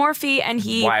palette with Morphe, and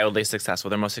he Wildly successful.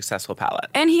 Their most successful palette.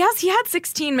 and he had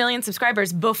 16 million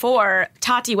subscribers before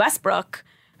Tati Westbrook,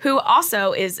 who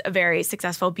also is a very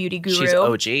successful beauty guru. She's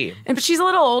OG. But she's a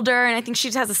little older, and I think she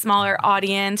just has a smaller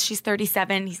audience. She's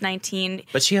 37, he's 19.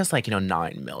 But she has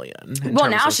 9 million. Well,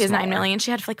 now she has 9 million.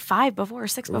 She had 5 before or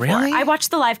 6 before. Really? I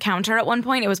watched the live counter at one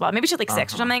point. It was wild. Maybe she had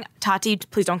 6 or something. Tati,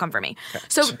 please don't come for me.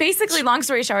 So basically, long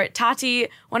story short, Tati,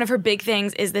 one of her big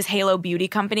things is this Halo Beauty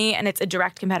company, and it's a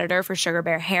direct competitor for Sugar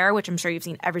Bear Hair, which I'm sure you've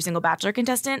seen every single Bachelor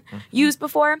contestant use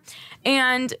before.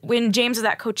 And when James was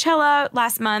at Coachella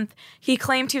last month, he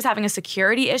claimed he was having a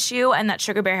security issue and that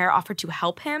Sugar Bear Hair offered to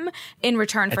help him in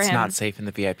return for him. It's not safe in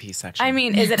the VIP section. I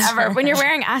mean, is it ever? When you're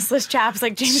wearing assless chaps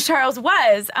like James Charles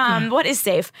was, what is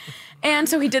safe? And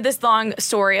so he did this long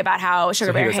story about how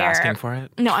Sugar Bear he was Hair. asking for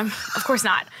it? No, of course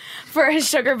not. For his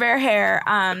Sugar Bear Hair,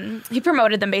 he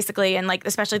promoted them basically, and like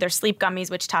especially their sleep gummies,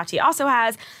 which Tati also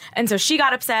has. And so she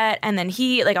got upset, and then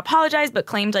he like apologized, but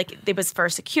claimed like it was for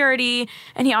security.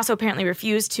 And he also apparently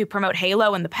refused to promote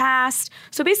Halo in the past.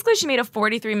 So basically, she made a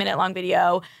 43-minute long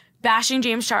video bashing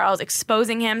James Charles,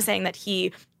 exposing him, saying that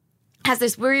he has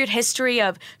this weird history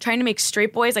of trying to make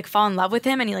straight boys like fall in love with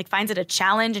him, and he like finds it a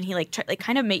challenge, and he like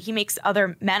he makes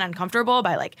other men uncomfortable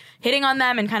by like hitting on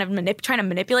them and kind of trying to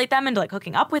manipulate them into like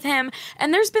hooking up with him.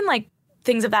 And there's been like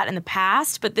things of that in the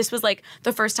past, but this was like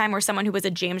the first time where someone who was a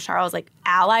James Charles like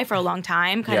ally for a long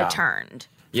time kind of turned.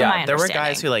 Yeah, there were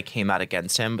guys who like came out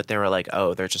against him, but they were like,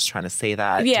 oh, they're just trying to say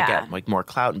that to get like more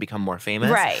clout and become more famous.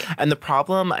 Right. And the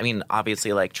problem, I mean,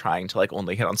 obviously like trying to like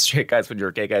only hit on straight guys when you're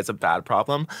a gay guy is a bad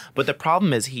problem. But the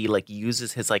problem is he like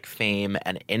uses his like fame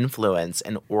and influence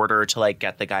in order to like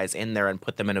get the guys in there and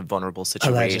put them in a vulnerable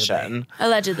situation.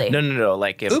 Allegedly. No.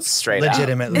 Like it was straight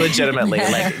legitimately. up. Legitimately.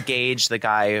 Like Gage, the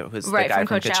guy who's the guy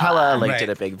from Coachella, like did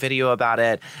a big video about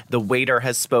it. The waiter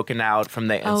has spoken out from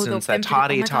the instance that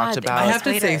Tati talked about. I have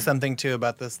to say something too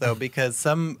about this though, because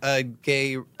some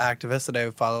gay activists that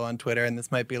I follow on Twitter, and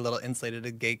this might be a little insulated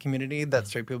to the gay community that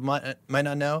straight people might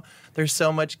not know, there's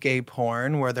so much gay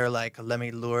porn where they're like, let me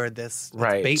lure this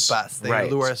bait bus. They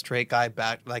lure a straight guy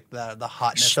back, like the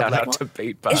hotness Shout of like, out to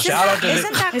bait bus.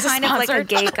 Isn't that kind of like a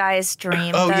gay guy's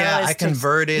dream? Oh though, yeah, I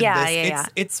converted this. Yeah.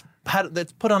 It's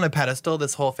put on a pedestal,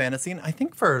 this whole fantasy. And I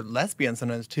think for lesbians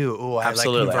sometimes too. Oh, I like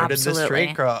converted this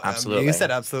straight girl. Absolutely. You said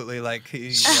absolutely like. They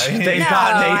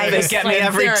get me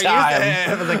every time.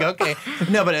 I was like, okay.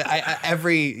 No, but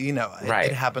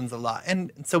it happens a lot.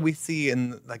 And so we see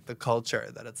in like the culture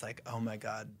that it's like, oh my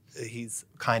God, he's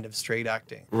kind of straight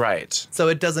acting. Right. So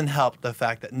it doesn't help the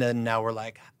fact that now we're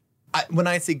like, when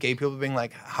I see gay people being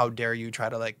like, how dare you try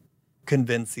to like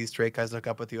convince these straight guys to hook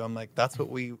up with you, I'm like, that's what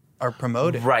we are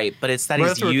promoting. Right, but it's that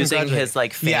he's using his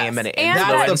like fame and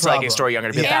influence to like extort younger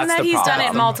people. And that's that the he's problem.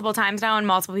 done it multiple times now, and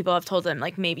multiple people have told him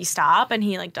like maybe stop, and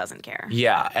he like doesn't care.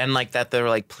 Yeah, and like that they're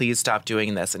like, please stop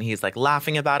doing this, and he's like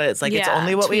laughing about it. It's like it's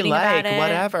only what we like,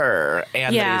 whatever.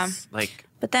 And that he's like.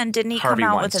 But then didn't he come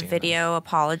out with a video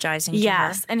apologizing to her?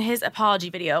 Yes, and his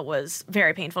apology video was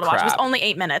very painful to watch. It was only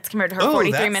 8 minutes compared to her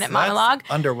 43-minute monologue.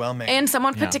 That's underwhelming. And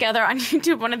someone put together on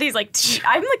YouTube one of these like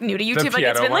I'm like new to YouTube, like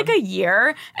it's been like a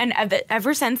year, and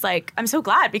ever since like I'm so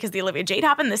glad because the Olivia Jade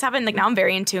happened, this happened, like now I'm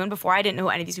very in tune. Before I didn't know who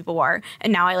any of these people were,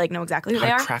 and now I like know exactly who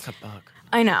they are. Crack a book.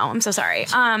 I know. I'm so sorry.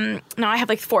 Now I have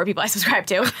like 4 people I subscribe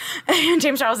to, and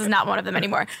James Charles is not one of them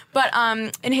anymore. But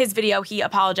in his video, he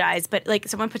apologized. But like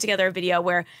someone put together a video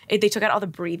where they took out all the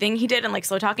breathing he did and like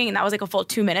slow talking, and that was like a full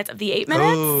 2 minutes of the 8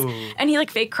 minutes. Ooh. And he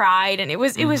like fake cried, and it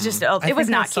was just it was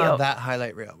not cute. I saw that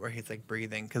highlight reel where he's like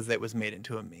breathing because it was made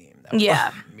into a meme. That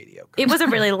was mediocre. It was a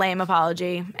really lame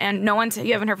apology, and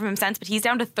you haven't heard from him since. But he's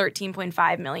down to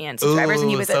 13.5 million subscribers, and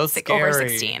he was at over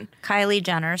 16. Kylie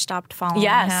Jenner stopped following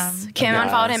him. Kim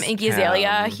unfollowed him. Iggy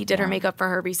Azalea, he did her makeup for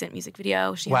her recent music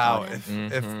video. She if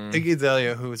Iggy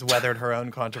Azalea, who's weathered her own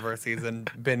controversies and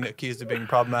been accused of being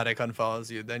problematic,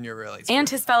 unfollows you, then you're really screwed. And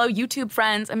his fellow YouTube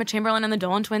friends, Emma Chamberlain and the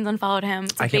Dolan twins, unfollowed him.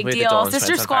 It's a big believe deal. the Dolan Sister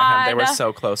twins Squad. They were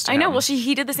so close to him. I know. Well,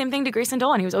 he did the same thing to Grayson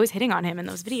Dolan. He was always hitting on him in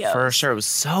those videos. For sure. It was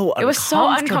so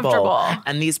uncomfortable.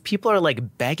 And these people are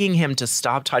like begging him to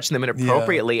stop touching them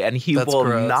inappropriately, and he will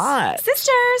not.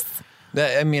 Sisters.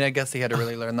 I mean, I guess he had to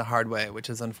really learn the hard way, which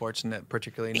is unfortunate,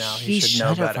 particularly now. He should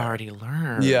know better. have already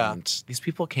learned. Yeah. These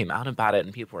people came out about it,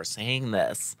 and people were saying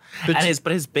this. But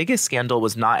his biggest scandal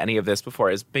was not any of this before.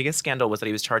 His biggest scandal was that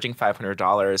he was charging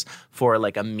 $500 for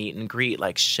like a meet and greet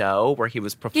like show where he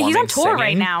was performing. He's on tour singing.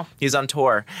 right now. He's on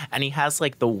tour, and he has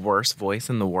like the worst voice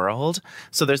in the world.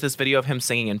 So there's this video of him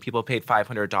singing, and people paid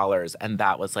 $500, and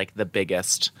that was like the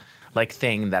biggest like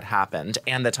thing that happened,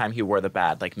 and the time he wore the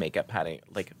bad like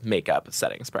makeup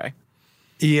setting spray.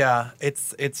 Yeah,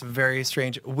 it's very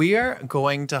strange. We are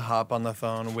going to hop on the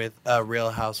phone with a Real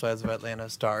Housewives of Atlanta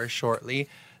star shortly.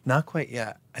 Not quite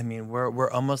yet. I mean, we're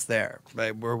almost there.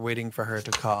 Right? We're waiting for her to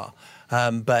call.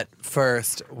 But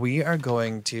first, we are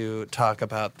going to talk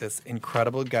about this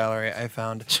incredible gallery I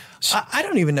found. I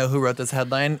don't even know who wrote this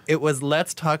headline. It was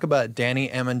 "Let's talk about Danny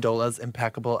Amendola's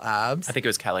impeccable abs." I think it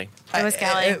was Kelly. It was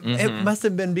Kelly. It must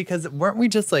have been because weren't we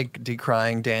just like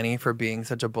decrying Danny for being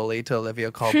such a bully to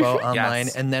Olivia Culpo online?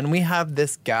 Yes. And then we have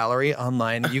this gallery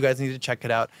online. You guys need to check it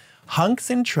out. Hunks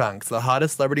and Trunks, the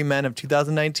hottest celebrity men of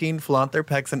 2019, flaunt their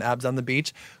pecs and abs on the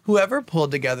beach. Whoever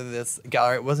pulled together this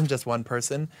gallery, it wasn't just one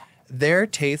person. Their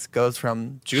taste goes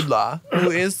from Jude Law,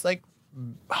 who is like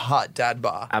hot dad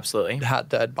bod. Absolutely. Hot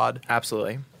dad bod.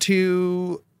 Absolutely.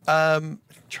 To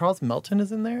Charles Melton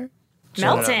is in there?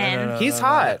 Melton. He's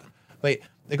hot. Wait,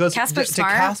 it goes Casper to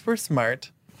Smart? Casper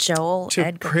Smart. Joel To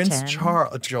Edgerton. Prince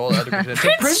Charles. Joel Edgerton.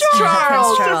 To Prince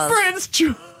Charles. To Prince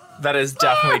Charles. That is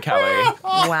definitely Kelly.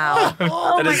 Wow.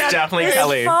 That is definitely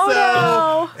Kelly.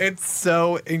 It's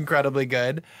so incredibly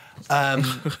good.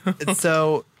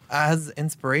 So as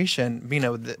inspiration,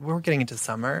 we're getting into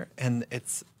summer, and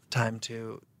it's time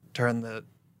to turn the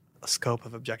scope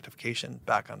of objectification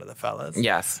back onto the fellas.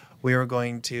 Yes. We are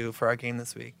going to, for our game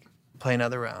this week, play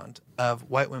another round of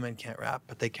white women can't rap,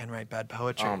 but they can write bad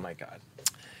poetry. Oh my God.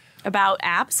 About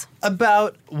apps?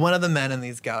 About one of the men in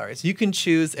these galleries. You can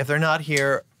choose, if they're not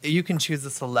here, you can choose a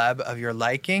celeb of your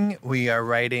liking. We are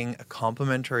writing a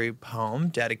complimentary poem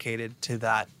dedicated to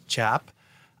that chap.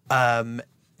 And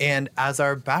as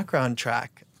our background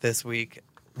track this week,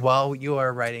 while you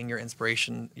are writing your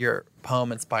inspiration, your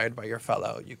poem inspired by your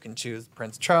fellow, you can choose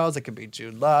Prince Charles, it could be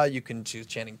Jude Law, you can choose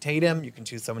Channing Tatum, you can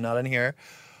choose someone not in here.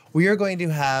 We are going to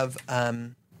have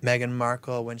Meghan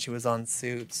Markle when she was on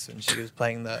Suits, and she was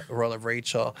playing the role of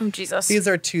Rachel. Oh, Jesus. These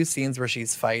are two scenes where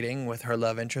she's fighting with her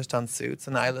love interest on Suits,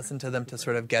 and I listened to them to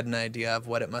sort of get an idea of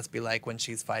what it must be like when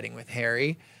she's fighting with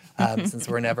Harry, since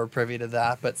we're never privy to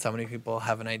that, but so many people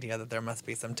have an idea that there must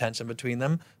be some tension between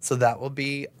them. So that will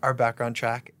be our background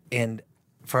track, and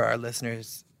for our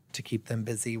listeners to keep them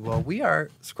busy, well, we are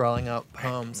scrolling out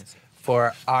poems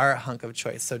for our hunk of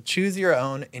choice. So choose your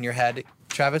own in your head.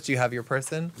 Travis, do you have your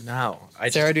person? No.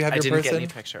 Sarah, do you have your I didn't person? get any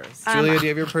pictures. Julia, do you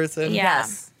have your person?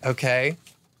 Yes. Okay.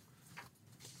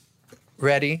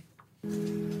 Ready?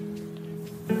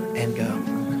 And go.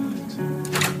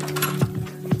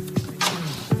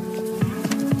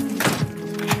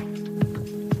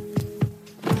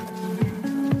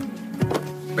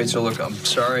 Rachel, look, I'm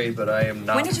sorry, but I am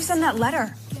not. When did you send that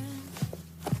letter?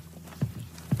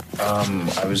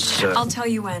 I was. I'll tell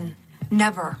you when.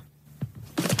 Never.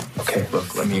 Okay,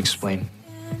 look, let me explain.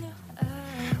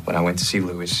 When I went to see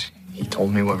Louis, he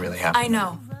told me what really happened. I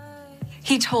know.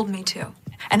 He told me to.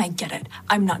 And I get it.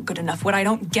 I'm not good enough. What I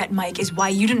don't get, Mike, is why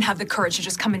you didn't have the courage to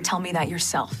just come and tell me that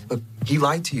yourself. Look, he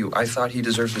lied to you. I thought he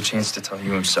deserved the chance to tell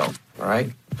you himself, all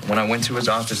right? When I went to his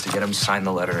office to get him to sign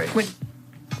the letter,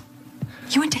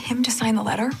 You went to him to sign the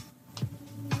letter?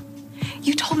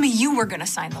 You told me you were gonna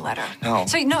sign the letter. No.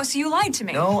 So you lied to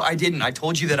me. No, I didn't. I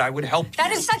told you that I would help you.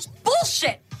 That is such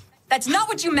bullshit! That's not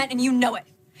what you meant, and you know it.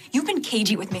 You've been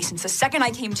cagey with me since the second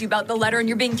I came to you about the letter, and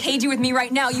you're being cagey with me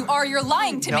right now. You're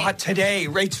lying to me. Not today,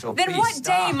 Rachel. Then please what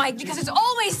stop. day, Mike? Because it's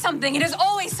always something. It is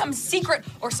always some secret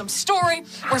or some story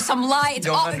or some lie. It's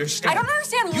You don't all, understand. I don't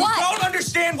understand You what. don't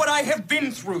understand what I have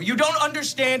been through. You don't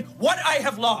understand what I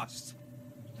have lost.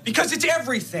 Because it's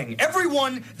everything.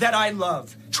 Everyone that I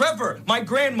love. Trevor, my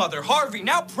grandmother, Harvey,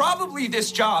 now probably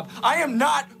this job. I am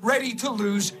not ready to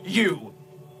lose you.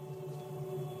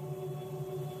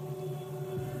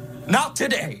 Not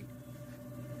today.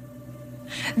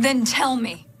 Then tell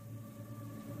me.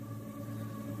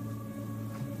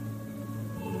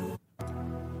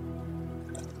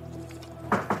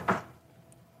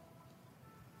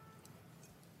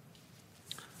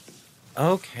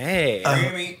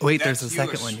 Okay. Wait, there's a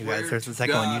second one, you guys. There's a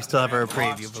second one. You still have a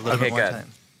reprieve. You have a little Okay, bit more good.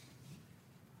 time.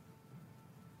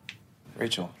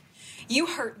 Rachel, You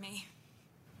hurt me.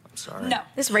 I'm sorry. No.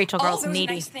 This Rachel All girl's those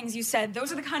needy. nice things you said,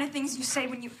 those are the kind of things you say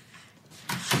when you...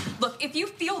 Look, if you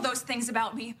feel those things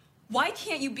about me, why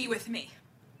can't you be with me?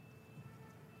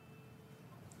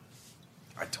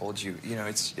 I told you,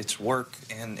 it's work,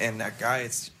 and that guy,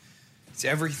 it's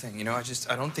everything,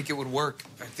 I don't think it would work.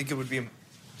 I think it would be a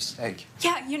mistake.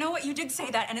 Yeah, you know what? You did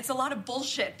say that, and it's a lot of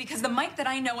bullshit, because the Mike that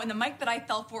I know and the Mike that I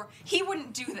fell for, he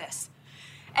wouldn't do this.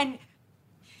 And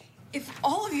if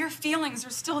all of your feelings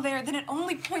are still there, then it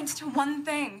only points to one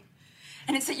thing,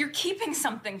 and it's that you're keeping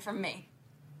something from me.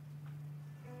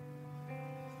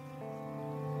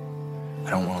 I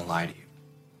don't want to lie to you.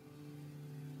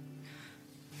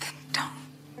 Don't.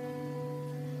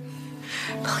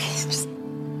 Please,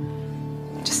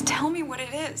 just tell me what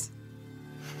it is.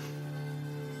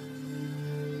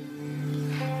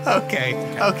 Okay.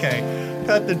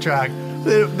 Cut the track.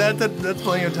 That's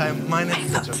plenty of time. Mine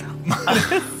is such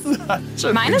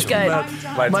a Mine is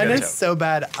good. Mine is so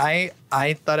bad. I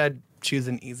thought I'd choose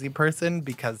an easy person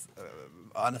because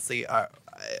honestly,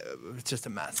 it's just a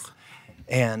mess.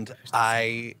 And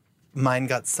I mine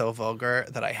got so vulgar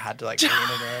that I had to like rein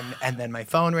it in. And then my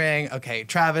phone rang. Okay,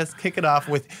 Travis, kick it off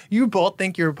with, you both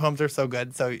think your poems are so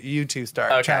good, so you two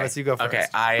start. Okay. Travis, you go first. Okay,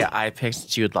 I picked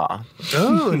Jude Law.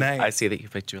 Oh, nice. I see that you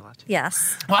picked Jude Law too.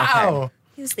 Yes. Wow. Okay.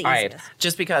 He was the All easiest. right,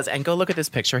 just because, and go look at this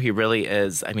picture. He really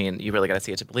is, I mean, you really got to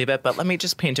see it to believe it, but let me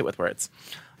just paint it with words.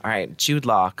 All right, Jude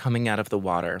Law coming out of the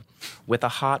water with a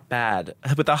hot bod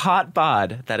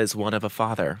that is one of a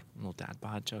father. A little dad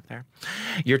bod joke there.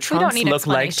 Your trunks need look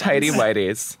like tidy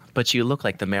explanations. whities, but you look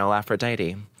like the male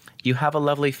Aphrodite. You have a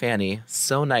lovely fanny,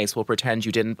 so nice we'll pretend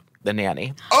you didn't the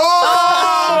nanny.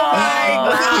 Oh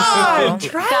my God.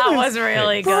 That was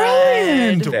really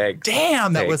Brilliant. good. Thanks.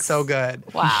 Damn, that was Thanks. so good.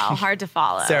 Wow, hard to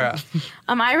follow. Sarah.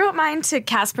 I wrote mine to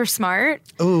Casper Smart,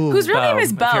 Ooh. whose real name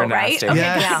is Bo, if Bo, you're right? nasty. Okay,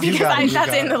 Yes, you because got it, you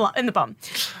that's got in the poem.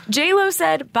 J-Lo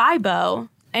said, "Bye, Bo,"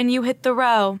 and you hit the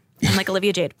row. I'm like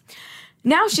Olivia Jade.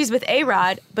 Now she's with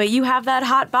A-Rod, but you have that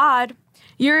hot bod.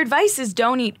 Your advice is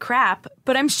don't eat crap,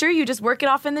 but I'm sure you just work it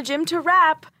off in the gym to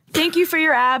rap. Thank you for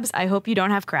your abs. I hope you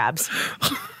don't have crabs.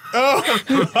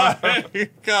 Oh my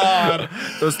God.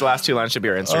 Those last two lines should be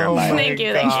our Instagram Oh bio. my Thank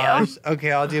you, thank you. gosh.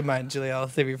 Okay, I'll do mine, Julia. I'll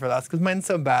save you for last because mine's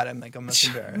so bad. I'm like almost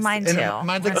embarrassed. Mine And too.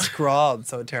 mine's like scrawled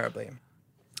so terribly.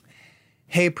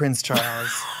 Hey, Prince Charles,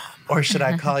 or should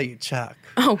I call you Chuck?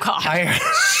 Oh, God.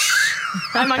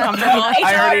 I'm uncomfortable.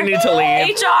 I already need to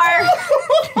leave. HR.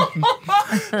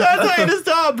 That's why I had to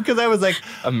stop because I was like,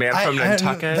 A man from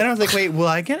Nantucket. Then I was like, wait, will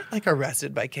I get like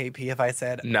arrested by KP if I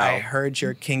said No. I heard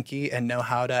you're kinky and know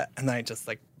how to? And then I just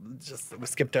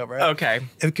skipped over it. Okay.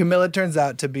 If Camilla turns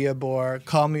out to be a bore,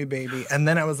 call me baby. And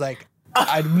then I was like,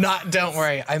 don't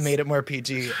worry, I made it more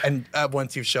PG. And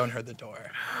once you've shown her the door.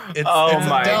 Don't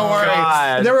worry.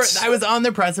 God. I was on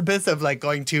the precipice of like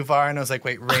going too far, and I was like,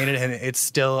 wait, rein it in. It's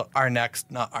still not our next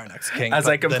king. As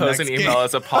but I the compose next an king. email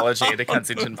as apology to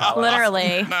Kensington Palace.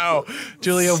 Literally. No.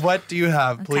 Julia, what do you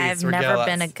have? Please, Okay, I've regale never us.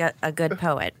 been a good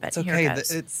poet, but It's okay. here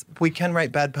goes. We can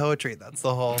write bad poetry. That's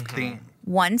the whole theme.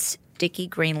 Once Dickie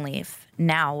Greenleaf,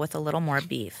 now with a little more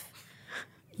beef.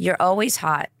 You're always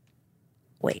hot.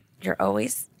 Wait, you're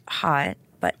always hot,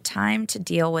 but time to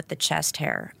deal with the chest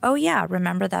hair. Oh yeah,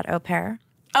 remember that au pair?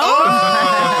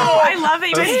 I love that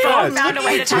you just both found a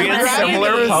way to talk We had about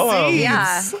similar it. poems.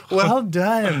 Yeah. Well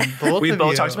done, both We of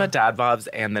both you. talked about dad bobs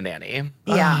and the nanny.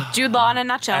 Yeah. Jude Law in a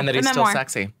nutshell. And that the he's still memoir.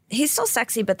 sexy. He's still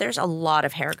sexy, but there's a lot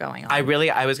of hair going on. I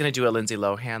was going to do a Lindsay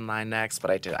Lohan line next, but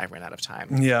I ran out of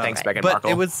time. Yeah. Thanks, Right. Meghan But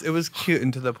Markle. it was cute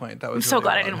and to the point. That was I'm so really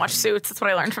glad I well didn't done. watch Suits. That's what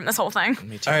I learned from this whole thing.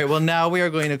 Me too. All right. Well, now we are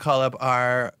going to call up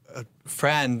our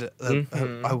friend.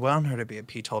 I want her to be a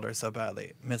peach holder so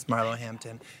badly, Miss Marlo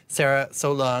Hampton. Sarah,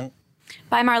 so long.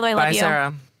 Bye, Marlo. I love Bye, you.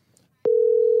 Sarah.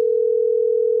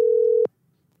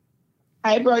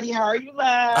 Hi, Brody. How are you,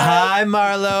 love? Hi,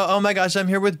 Marlo. Oh my gosh, I'm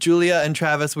here with Julia and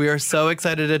Travis. We are so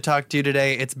excited to talk to you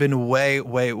today. It's been way,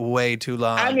 way, way too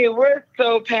long. I mean, we're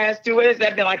so past due. What has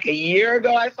that been, like a year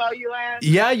ago I saw you last?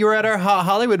 Yeah, you were at our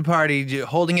Hollywood party,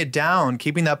 holding it down,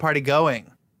 keeping that party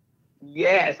going.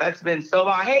 Yes, that's been so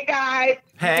long. Hey, guys.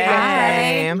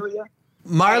 Hey. Julia.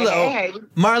 Marlo, Hey.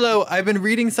 Marlo, I've been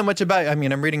reading so much about, I'm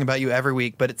reading about you every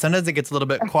week, but sometimes it gets a little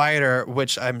bit quieter,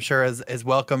 which I'm sure is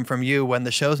welcome from you when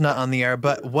the show's not on the air.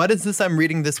 But what is this I'm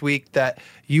reading this week that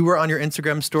you were on your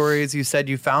Instagram stories? You said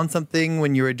you found something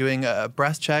when you were doing a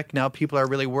breast check. Now people are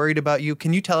really worried about you.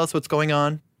 Can you tell us what's going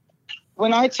on?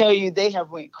 When I tell you they have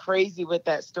went crazy with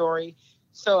that story.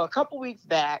 So a couple weeks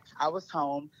back, I was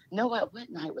home. No, what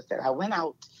night was that? I went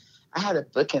out. I had a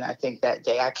booking, I think, that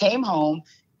day. I came home.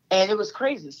 And it was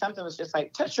crazy. Something was just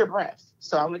like, touch your breast.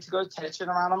 So I went to go touch it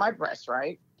around on my breast,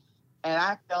 right? And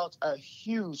I felt a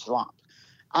huge lump.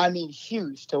 I mean,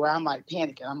 huge, to where I'm like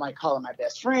panicking. I'm like calling my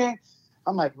best friend.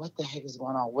 I'm like, what the heck is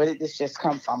going on? Where did this just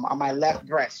come from? On my left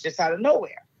breast, just out of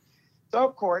nowhere. So,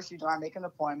 of course, I make an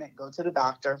appointment, go to the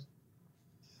doctor.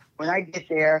 When I get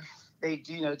there, they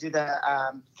do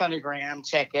the sonogram,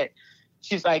 check it.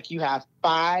 She's like, you have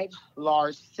 5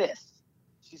 large cysts.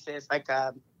 She says, like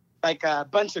a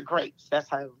bunch of grapes. That's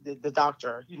how the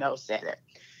doctor, said it.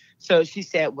 So she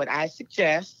said, what I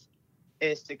suggest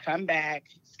is to come back,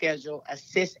 schedule a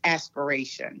cyst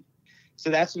aspiration. So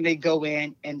that's when they go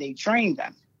in and they drain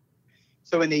them.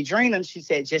 So when they drain them, she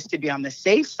said, just to be on the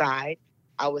safe side,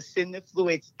 I will send the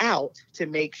fluids out to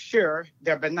make sure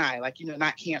they're benign,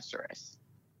 not cancerous.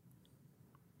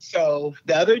 So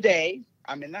the other day,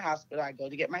 I'm in the hospital. I go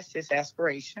to get my cyst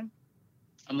aspiration.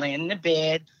 I'm laying in the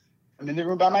bed. I'm in the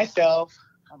room by myself.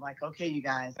 I'm like, okay, you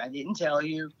guys, I didn't tell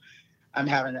you. I'm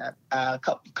having a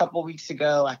couple weeks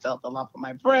ago, I felt a lump on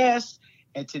my breast.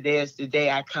 And today is the day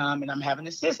I come and I'm having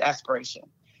a cyst aspiration.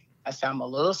 I said, I'm a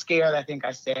little scared, I think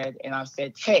I said. And I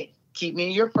said, hey, keep me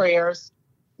in your prayers.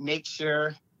 make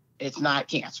sure it's not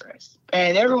cancerous.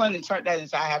 And everyone that turned that and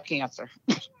said, I have cancer.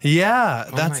 Yeah,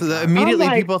 immediately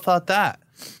people thought that.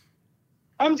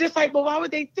 I'm just like, well, why would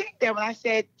they think that when I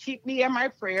said, keep me in my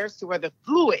prayers to where the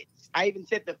fluids, I even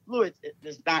said the fluids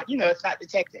is not, it's not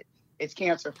detected. It's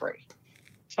cancer free.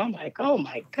 So I'm like, oh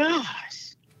my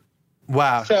gosh.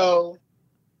 Wow. So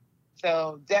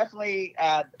definitely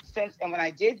and when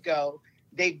I did go,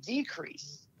 they've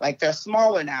decreased. Like they're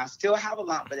smaller now. Still have a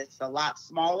lump, but it's a lot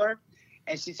smaller.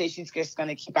 And she said she's just going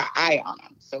to keep an eye on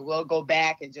them. So we'll go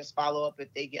back and just follow up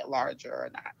if they get larger or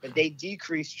not. But they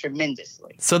decreased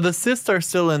tremendously. So the cysts are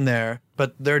still in there,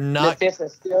 but they're not. The cysts are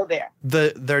still there.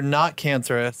 They're not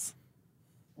cancerous.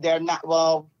 They're not.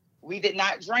 Well, we did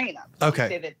not drain them. Okay.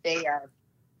 She said that they are.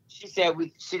 She said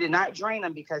she did not drain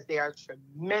them because they are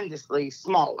tremendously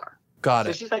smaller. Got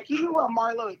it. So she's like, you know what,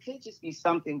 Marlo, it could just be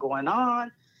something going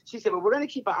on. She said, but we're going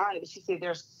to keep an eye on it. But she said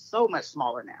they're so much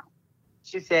smaller now.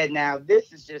 She said, now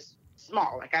this is just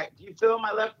small. Like you feel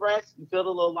my left breast, you feel the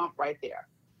little lump right there.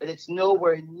 But it's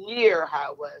nowhere near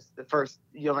how it was the first,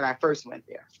 when I first went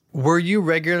there. Were you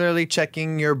regularly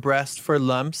checking your breast for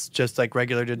lumps, just like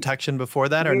regular detection before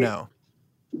that, or no?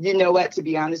 You know what? To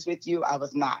be honest with you, I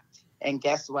was not. And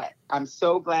guess what? I'm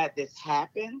so glad this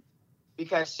happened,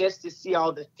 because just to see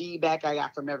all the feedback I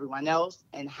got from everyone else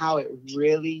and how it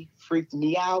really freaked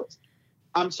me out,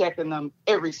 I'm checking them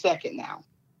every second now.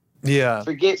 Yeah.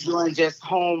 Forget doing just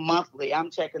home monthly. I'm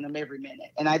checking them every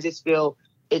minute. And I just feel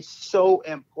it's so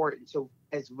important to,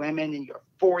 as women in your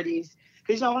 40s,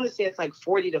 because I want to say it's like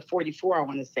 40 to 44, I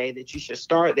want to say that you should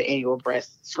start the annual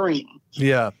breast screening.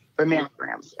 Yeah. For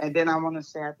mammograms. And then I want to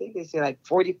say, I think they say like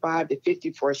 45 to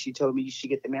 54, she told me you should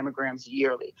get the mammograms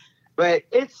yearly. But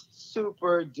it's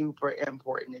super duper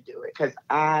important to do it, because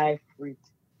I freaked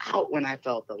out when I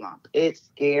felt the lump. It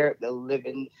scared the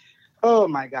living, oh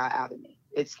my God, out of me.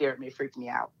 It scared me, freaked me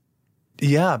out.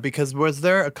 Yeah, because was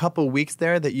there a couple weeks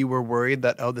there that you were worried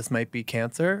that, this might be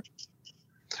cancer?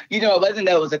 It wasn't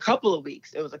that. It was a couple of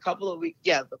weeks. It was a couple of weeks.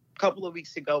 Yeah, a couple of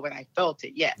weeks ago when I felt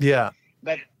it, yes. Yeah.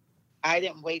 But I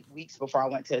didn't wait weeks before I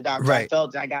went to the doctor. Right.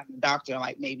 I got the doctor in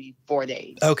like maybe 4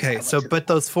 days. Okay, but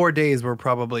those 4 days were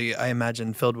probably, I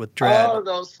imagine, filled with dread. All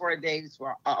those 4 days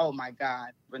were, oh my God.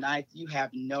 You have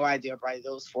no idea, Bryce,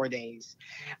 those 4 days.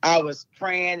 I was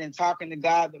praying and talking to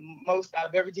God the most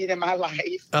I've ever did in my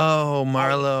life. Oh,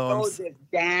 Marlo. I was so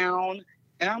just down.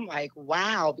 And I'm like,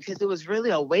 wow, because it was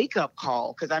really a wake-up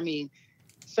call. Because,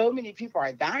 so many people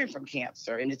are dying from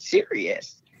cancer, and it's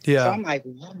serious. Yeah. So I'm like,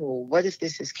 whoa, what if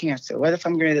this is cancer? What if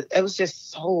it was just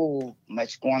so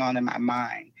much going on in my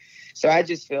mind. So I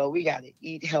just feel we got to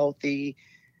eat healthy.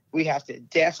 We have to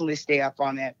definitely stay up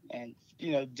on it and,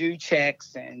 do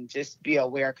checks and just be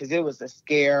aware, because it was a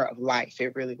scare of life.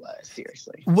 It really was,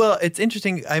 seriously. Well, it's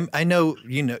interesting. I know,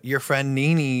 your friend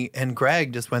Nene and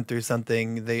Greg just went through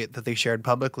something that they shared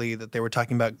publicly, that they were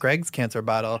talking about Greg's cancer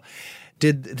battle.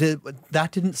 Did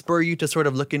that didn't spur you to sort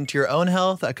of look into your own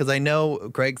health? Because I know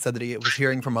Greg said that he was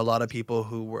hearing from a lot of people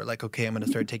who were like, okay, I'm going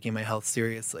to start taking my health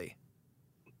seriously.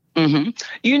 Mm-hmm.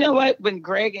 You know what? When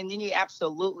Greg and Nene,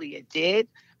 absolutely it did.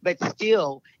 But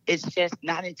still, it's just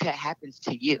not until it happens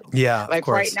to you. Yeah, like of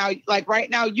course. right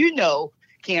now,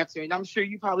 cancer, and I'm sure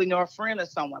you probably know a friend or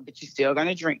someone, but you're still going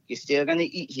to drink. You're still going to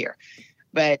eat here.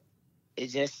 But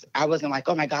I wasn't like,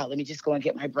 oh my God, let me just go and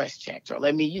get my breast checked. Or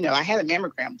let me, I had a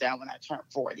mammogram done when I turned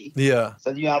 40. Yeah.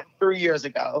 So, 3 years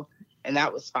ago, and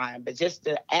that was fine. But just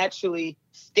to actually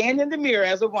stand in the mirror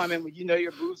as a woman when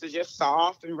your boobs are just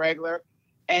soft and regular.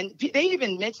 And they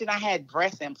even mentioned I had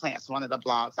breast implants, one of the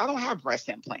blogs. I don't have breast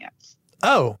implants.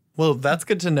 Oh, well, that's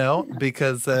good to know,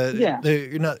 because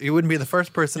you wouldn't be the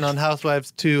first person on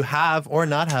Housewives to have or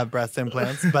not have breast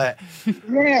implants. But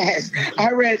yes,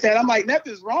 I read that. I'm like,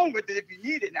 nothing's wrong with it if you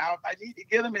need it now. If I need to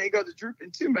get them and they go to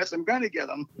drooping too much, I'm going to get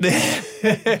them.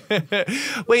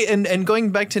 Wait, and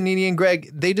going back to Nene and Greg,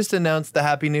 they just announced the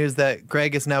happy news that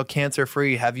Greg is now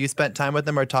cancer-free. Have you spent time with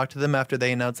them or talked to them after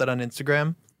they announced that on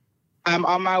Instagram? I'm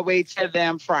on my way to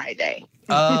them Friday.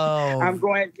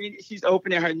 Oh. She's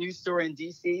opening her new store in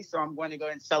DC, so I'm going to go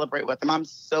and celebrate with them. I'm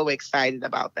so excited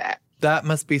about that. That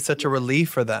must be such a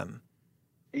relief for them.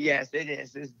 Yes, it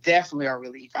is. It's definitely a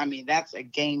relief. That's a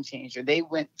game changer. They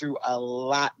went through a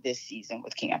lot this season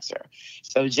with cancer.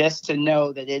 So just to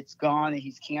know that it's gone and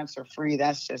he's cancer-free,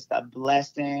 that's just a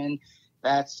blessing.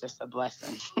 That's just a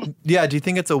blessing. Yeah, do you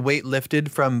think it's a weight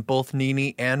lifted from both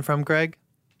Nene and from Greg?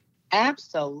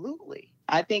 Absolutely.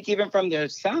 I think even from their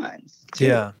sons,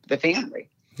 too, the family.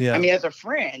 Yeah. As a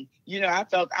friend, I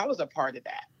felt I was a part of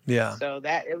that. Yeah. So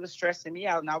that it was stressing me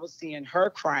out, and I was seeing her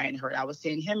crying hurt. I was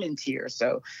seeing him in tears.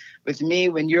 So with me,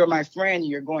 when you're my friend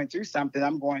and you're going through something,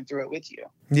 I'm going through it with you.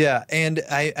 Yeah, and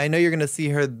I know you're going to see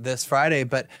her this Friday,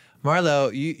 but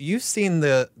Marlo, you've seen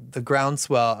the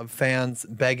groundswell of fans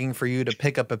begging for you to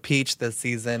pick up a peach this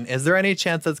season. Is there any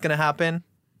chance that's going to happen?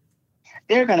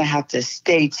 They're going to have to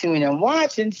stay tuned and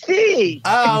watch and see.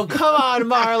 Oh, come on,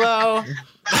 Marlo.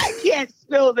 I can't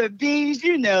spill the beans.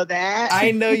 You know that.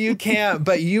 I know you can't,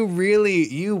 but you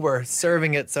were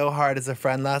serving it so hard as a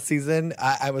friend last season.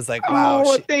 I was like, wow.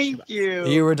 Oh, thank you.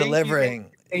 You were delivering.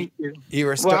 Thank you. You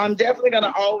were Well, I'm definitely going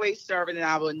to always serve it, and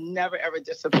I will never, ever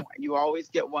disappoint. You always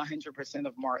get 100%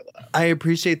 of Marlo. I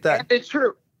appreciate that. That's the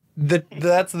truth.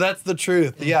 That's the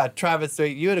truth. Yeah, Travis,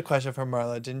 wait, you had a question for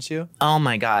Marlo, didn't you? Oh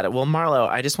my God. Well, Marlo,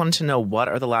 I just wanted to know, what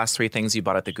are the last 3 things you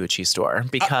bought at the Gucci store?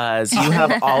 Because you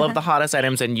have all of the hottest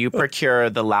items and you procure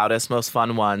the loudest, most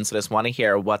fun ones. So just want to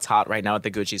hear what's hot right now at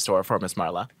the Gucci store for Miss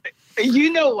Marla.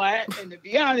 You know what? And to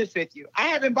be honest with you, I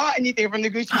haven't bought anything from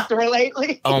the Gucci store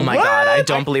lately. Oh my God, I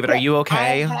don't believe it. Are you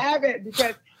okay? I haven't,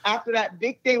 because after that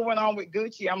big thing went on with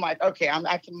Gucci, I'm like, okay,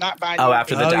 I cannot buy anything. Oh,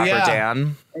 after the Dapper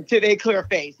Dan? Until they clear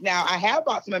face. Now, I have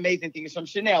bought some amazing things from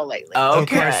Chanel lately. Okay. Of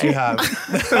course you have.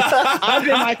 I've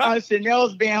been like on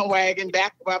Chanel's bandwagon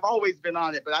back. Well, I've always been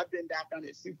on it, but I've been back on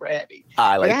it super heavy.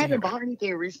 But I haven't bought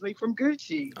anything recently from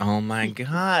Gucci. Oh my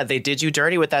God. They did you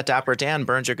dirty with that Dapper Dan,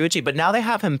 burned your Gucci, but now they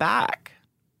have him back.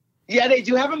 Yeah, they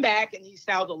do have him back, and he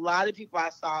styled a lot of people I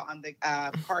saw on the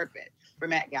carpet for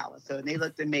Met Gala, so they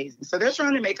looked amazing. So they're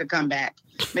trying to make a comeback.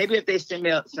 Maybe if they send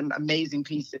me some amazing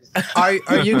pieces. Are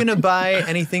you going to buy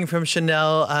anything from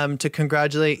Chanel to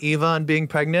congratulate Eva on being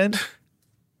pregnant?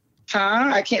 Huh?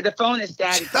 I can't. The phone is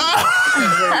static.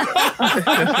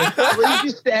 What did you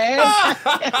say?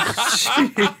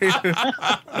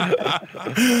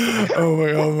 Oh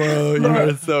my God, Marlo, you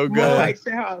are so good. More like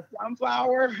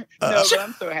sunflower. No, but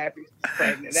I'm so happy she's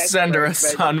pregnant. Send her a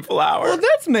sunflower. Well,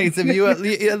 that's nice of you. At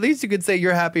least you could say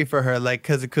you're happy for her, like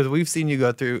because we've seen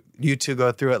you two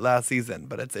go through it last season.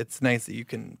 But it's nice that you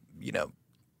can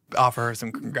offer her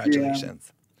some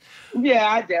congratulations. Yeah,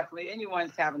 I definitely.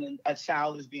 Anyone's having a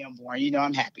child is being born.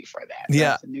 I'm happy for that. Yeah.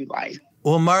 That's a new life.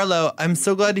 Well, Marlo, I'm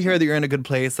so glad to hear that you're in a good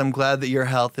place. I'm glad that your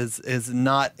health is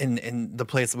not in the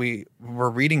place we were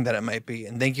reading that it might be.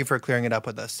 And thank you for clearing it up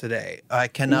with us today. I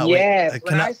cannot wait. Yes,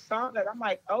 when I saw that, I'm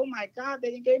like, oh my God,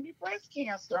 they gave me breast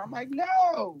cancer. I'm like,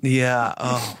 no. Yeah.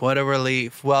 Oh, what a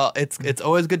relief. Well, it's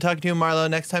always good talking to you, Marlo.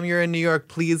 Next time you're in New York,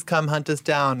 please come hunt us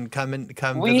down. Come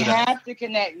We visit us. have to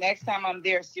connect next time I'm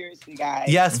there. Seriously, guys.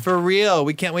 Yes, for real.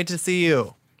 We can't wait to see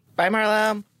you. Bye,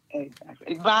 Marlo.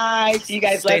 Exactly. Bye. See you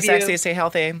guys. Stay Love sexy, you. stay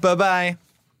healthy. Bye-bye.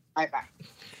 Bye-bye.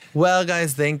 Well,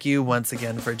 guys, thank you once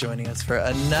again for joining us for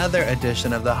another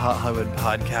edition of the Hot Hollywood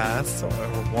Podcast. So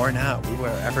we're worn out. We were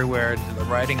everywhere,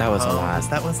 writing That was a lot.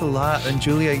 That was a lot. And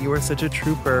Julia, you were such a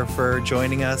trooper for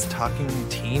joining us, talking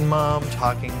Teen Mom,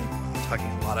 talking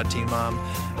a lot of Teen Mom,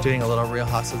 doing a little Real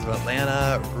Housewives of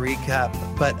Atlanta recap.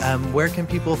 But where can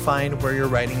people find where you're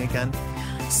writing again?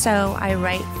 So I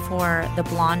write for The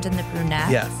Blonde and the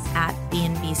Brunette at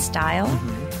B&B Style.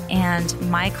 Mm-hmm. And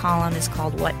my column is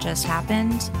called What Just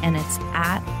Happened, and it's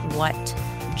at What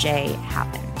J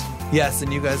Happened. Yes,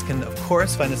 and you guys can, of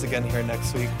course, find us again here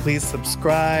next week. Please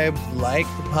subscribe, like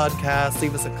the podcast,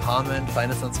 leave us a comment,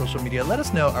 find us on social media. Let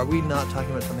us know, are we not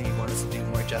talking about something you want us to do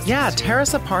more justice? Yeah, tear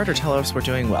us apart or tell us we're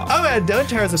doing well. Oh, man, don't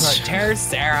tear us apart. Tear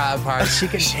Sarah apart. She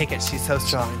can take it. She's so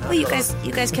strong. Well, you guys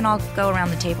can all go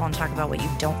around the table and talk about what you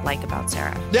don't like about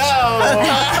Sarah. No!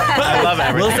 I love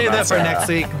everything. We'll save about that for Sarah. next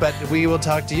week, but we will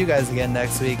talk to you guys again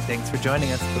next week. Thanks for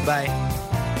joining us. Bye-bye.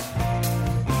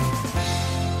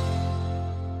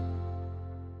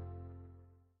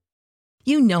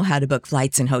 You know how to book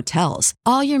flights and hotels.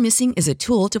 All you're missing is a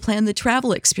tool to plan the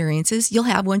travel experiences you'll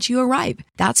have once you arrive.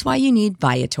 That's why you need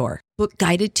Viator. Book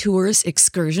guided tours,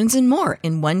 excursions, and more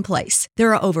in one place.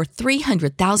 There are over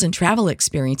 300,000 travel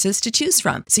experiences to choose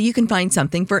from, so you can find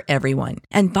something for everyone.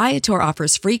 And Viator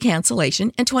offers free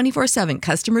cancellation and 24/7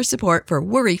 customer support for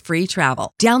worry-free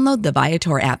travel. Download the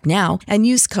Viator app now and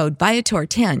use code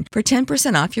Viator10 for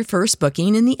 10% off your first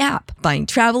booking in the app. Find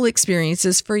travel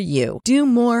experiences for you. Do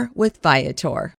more with Viator.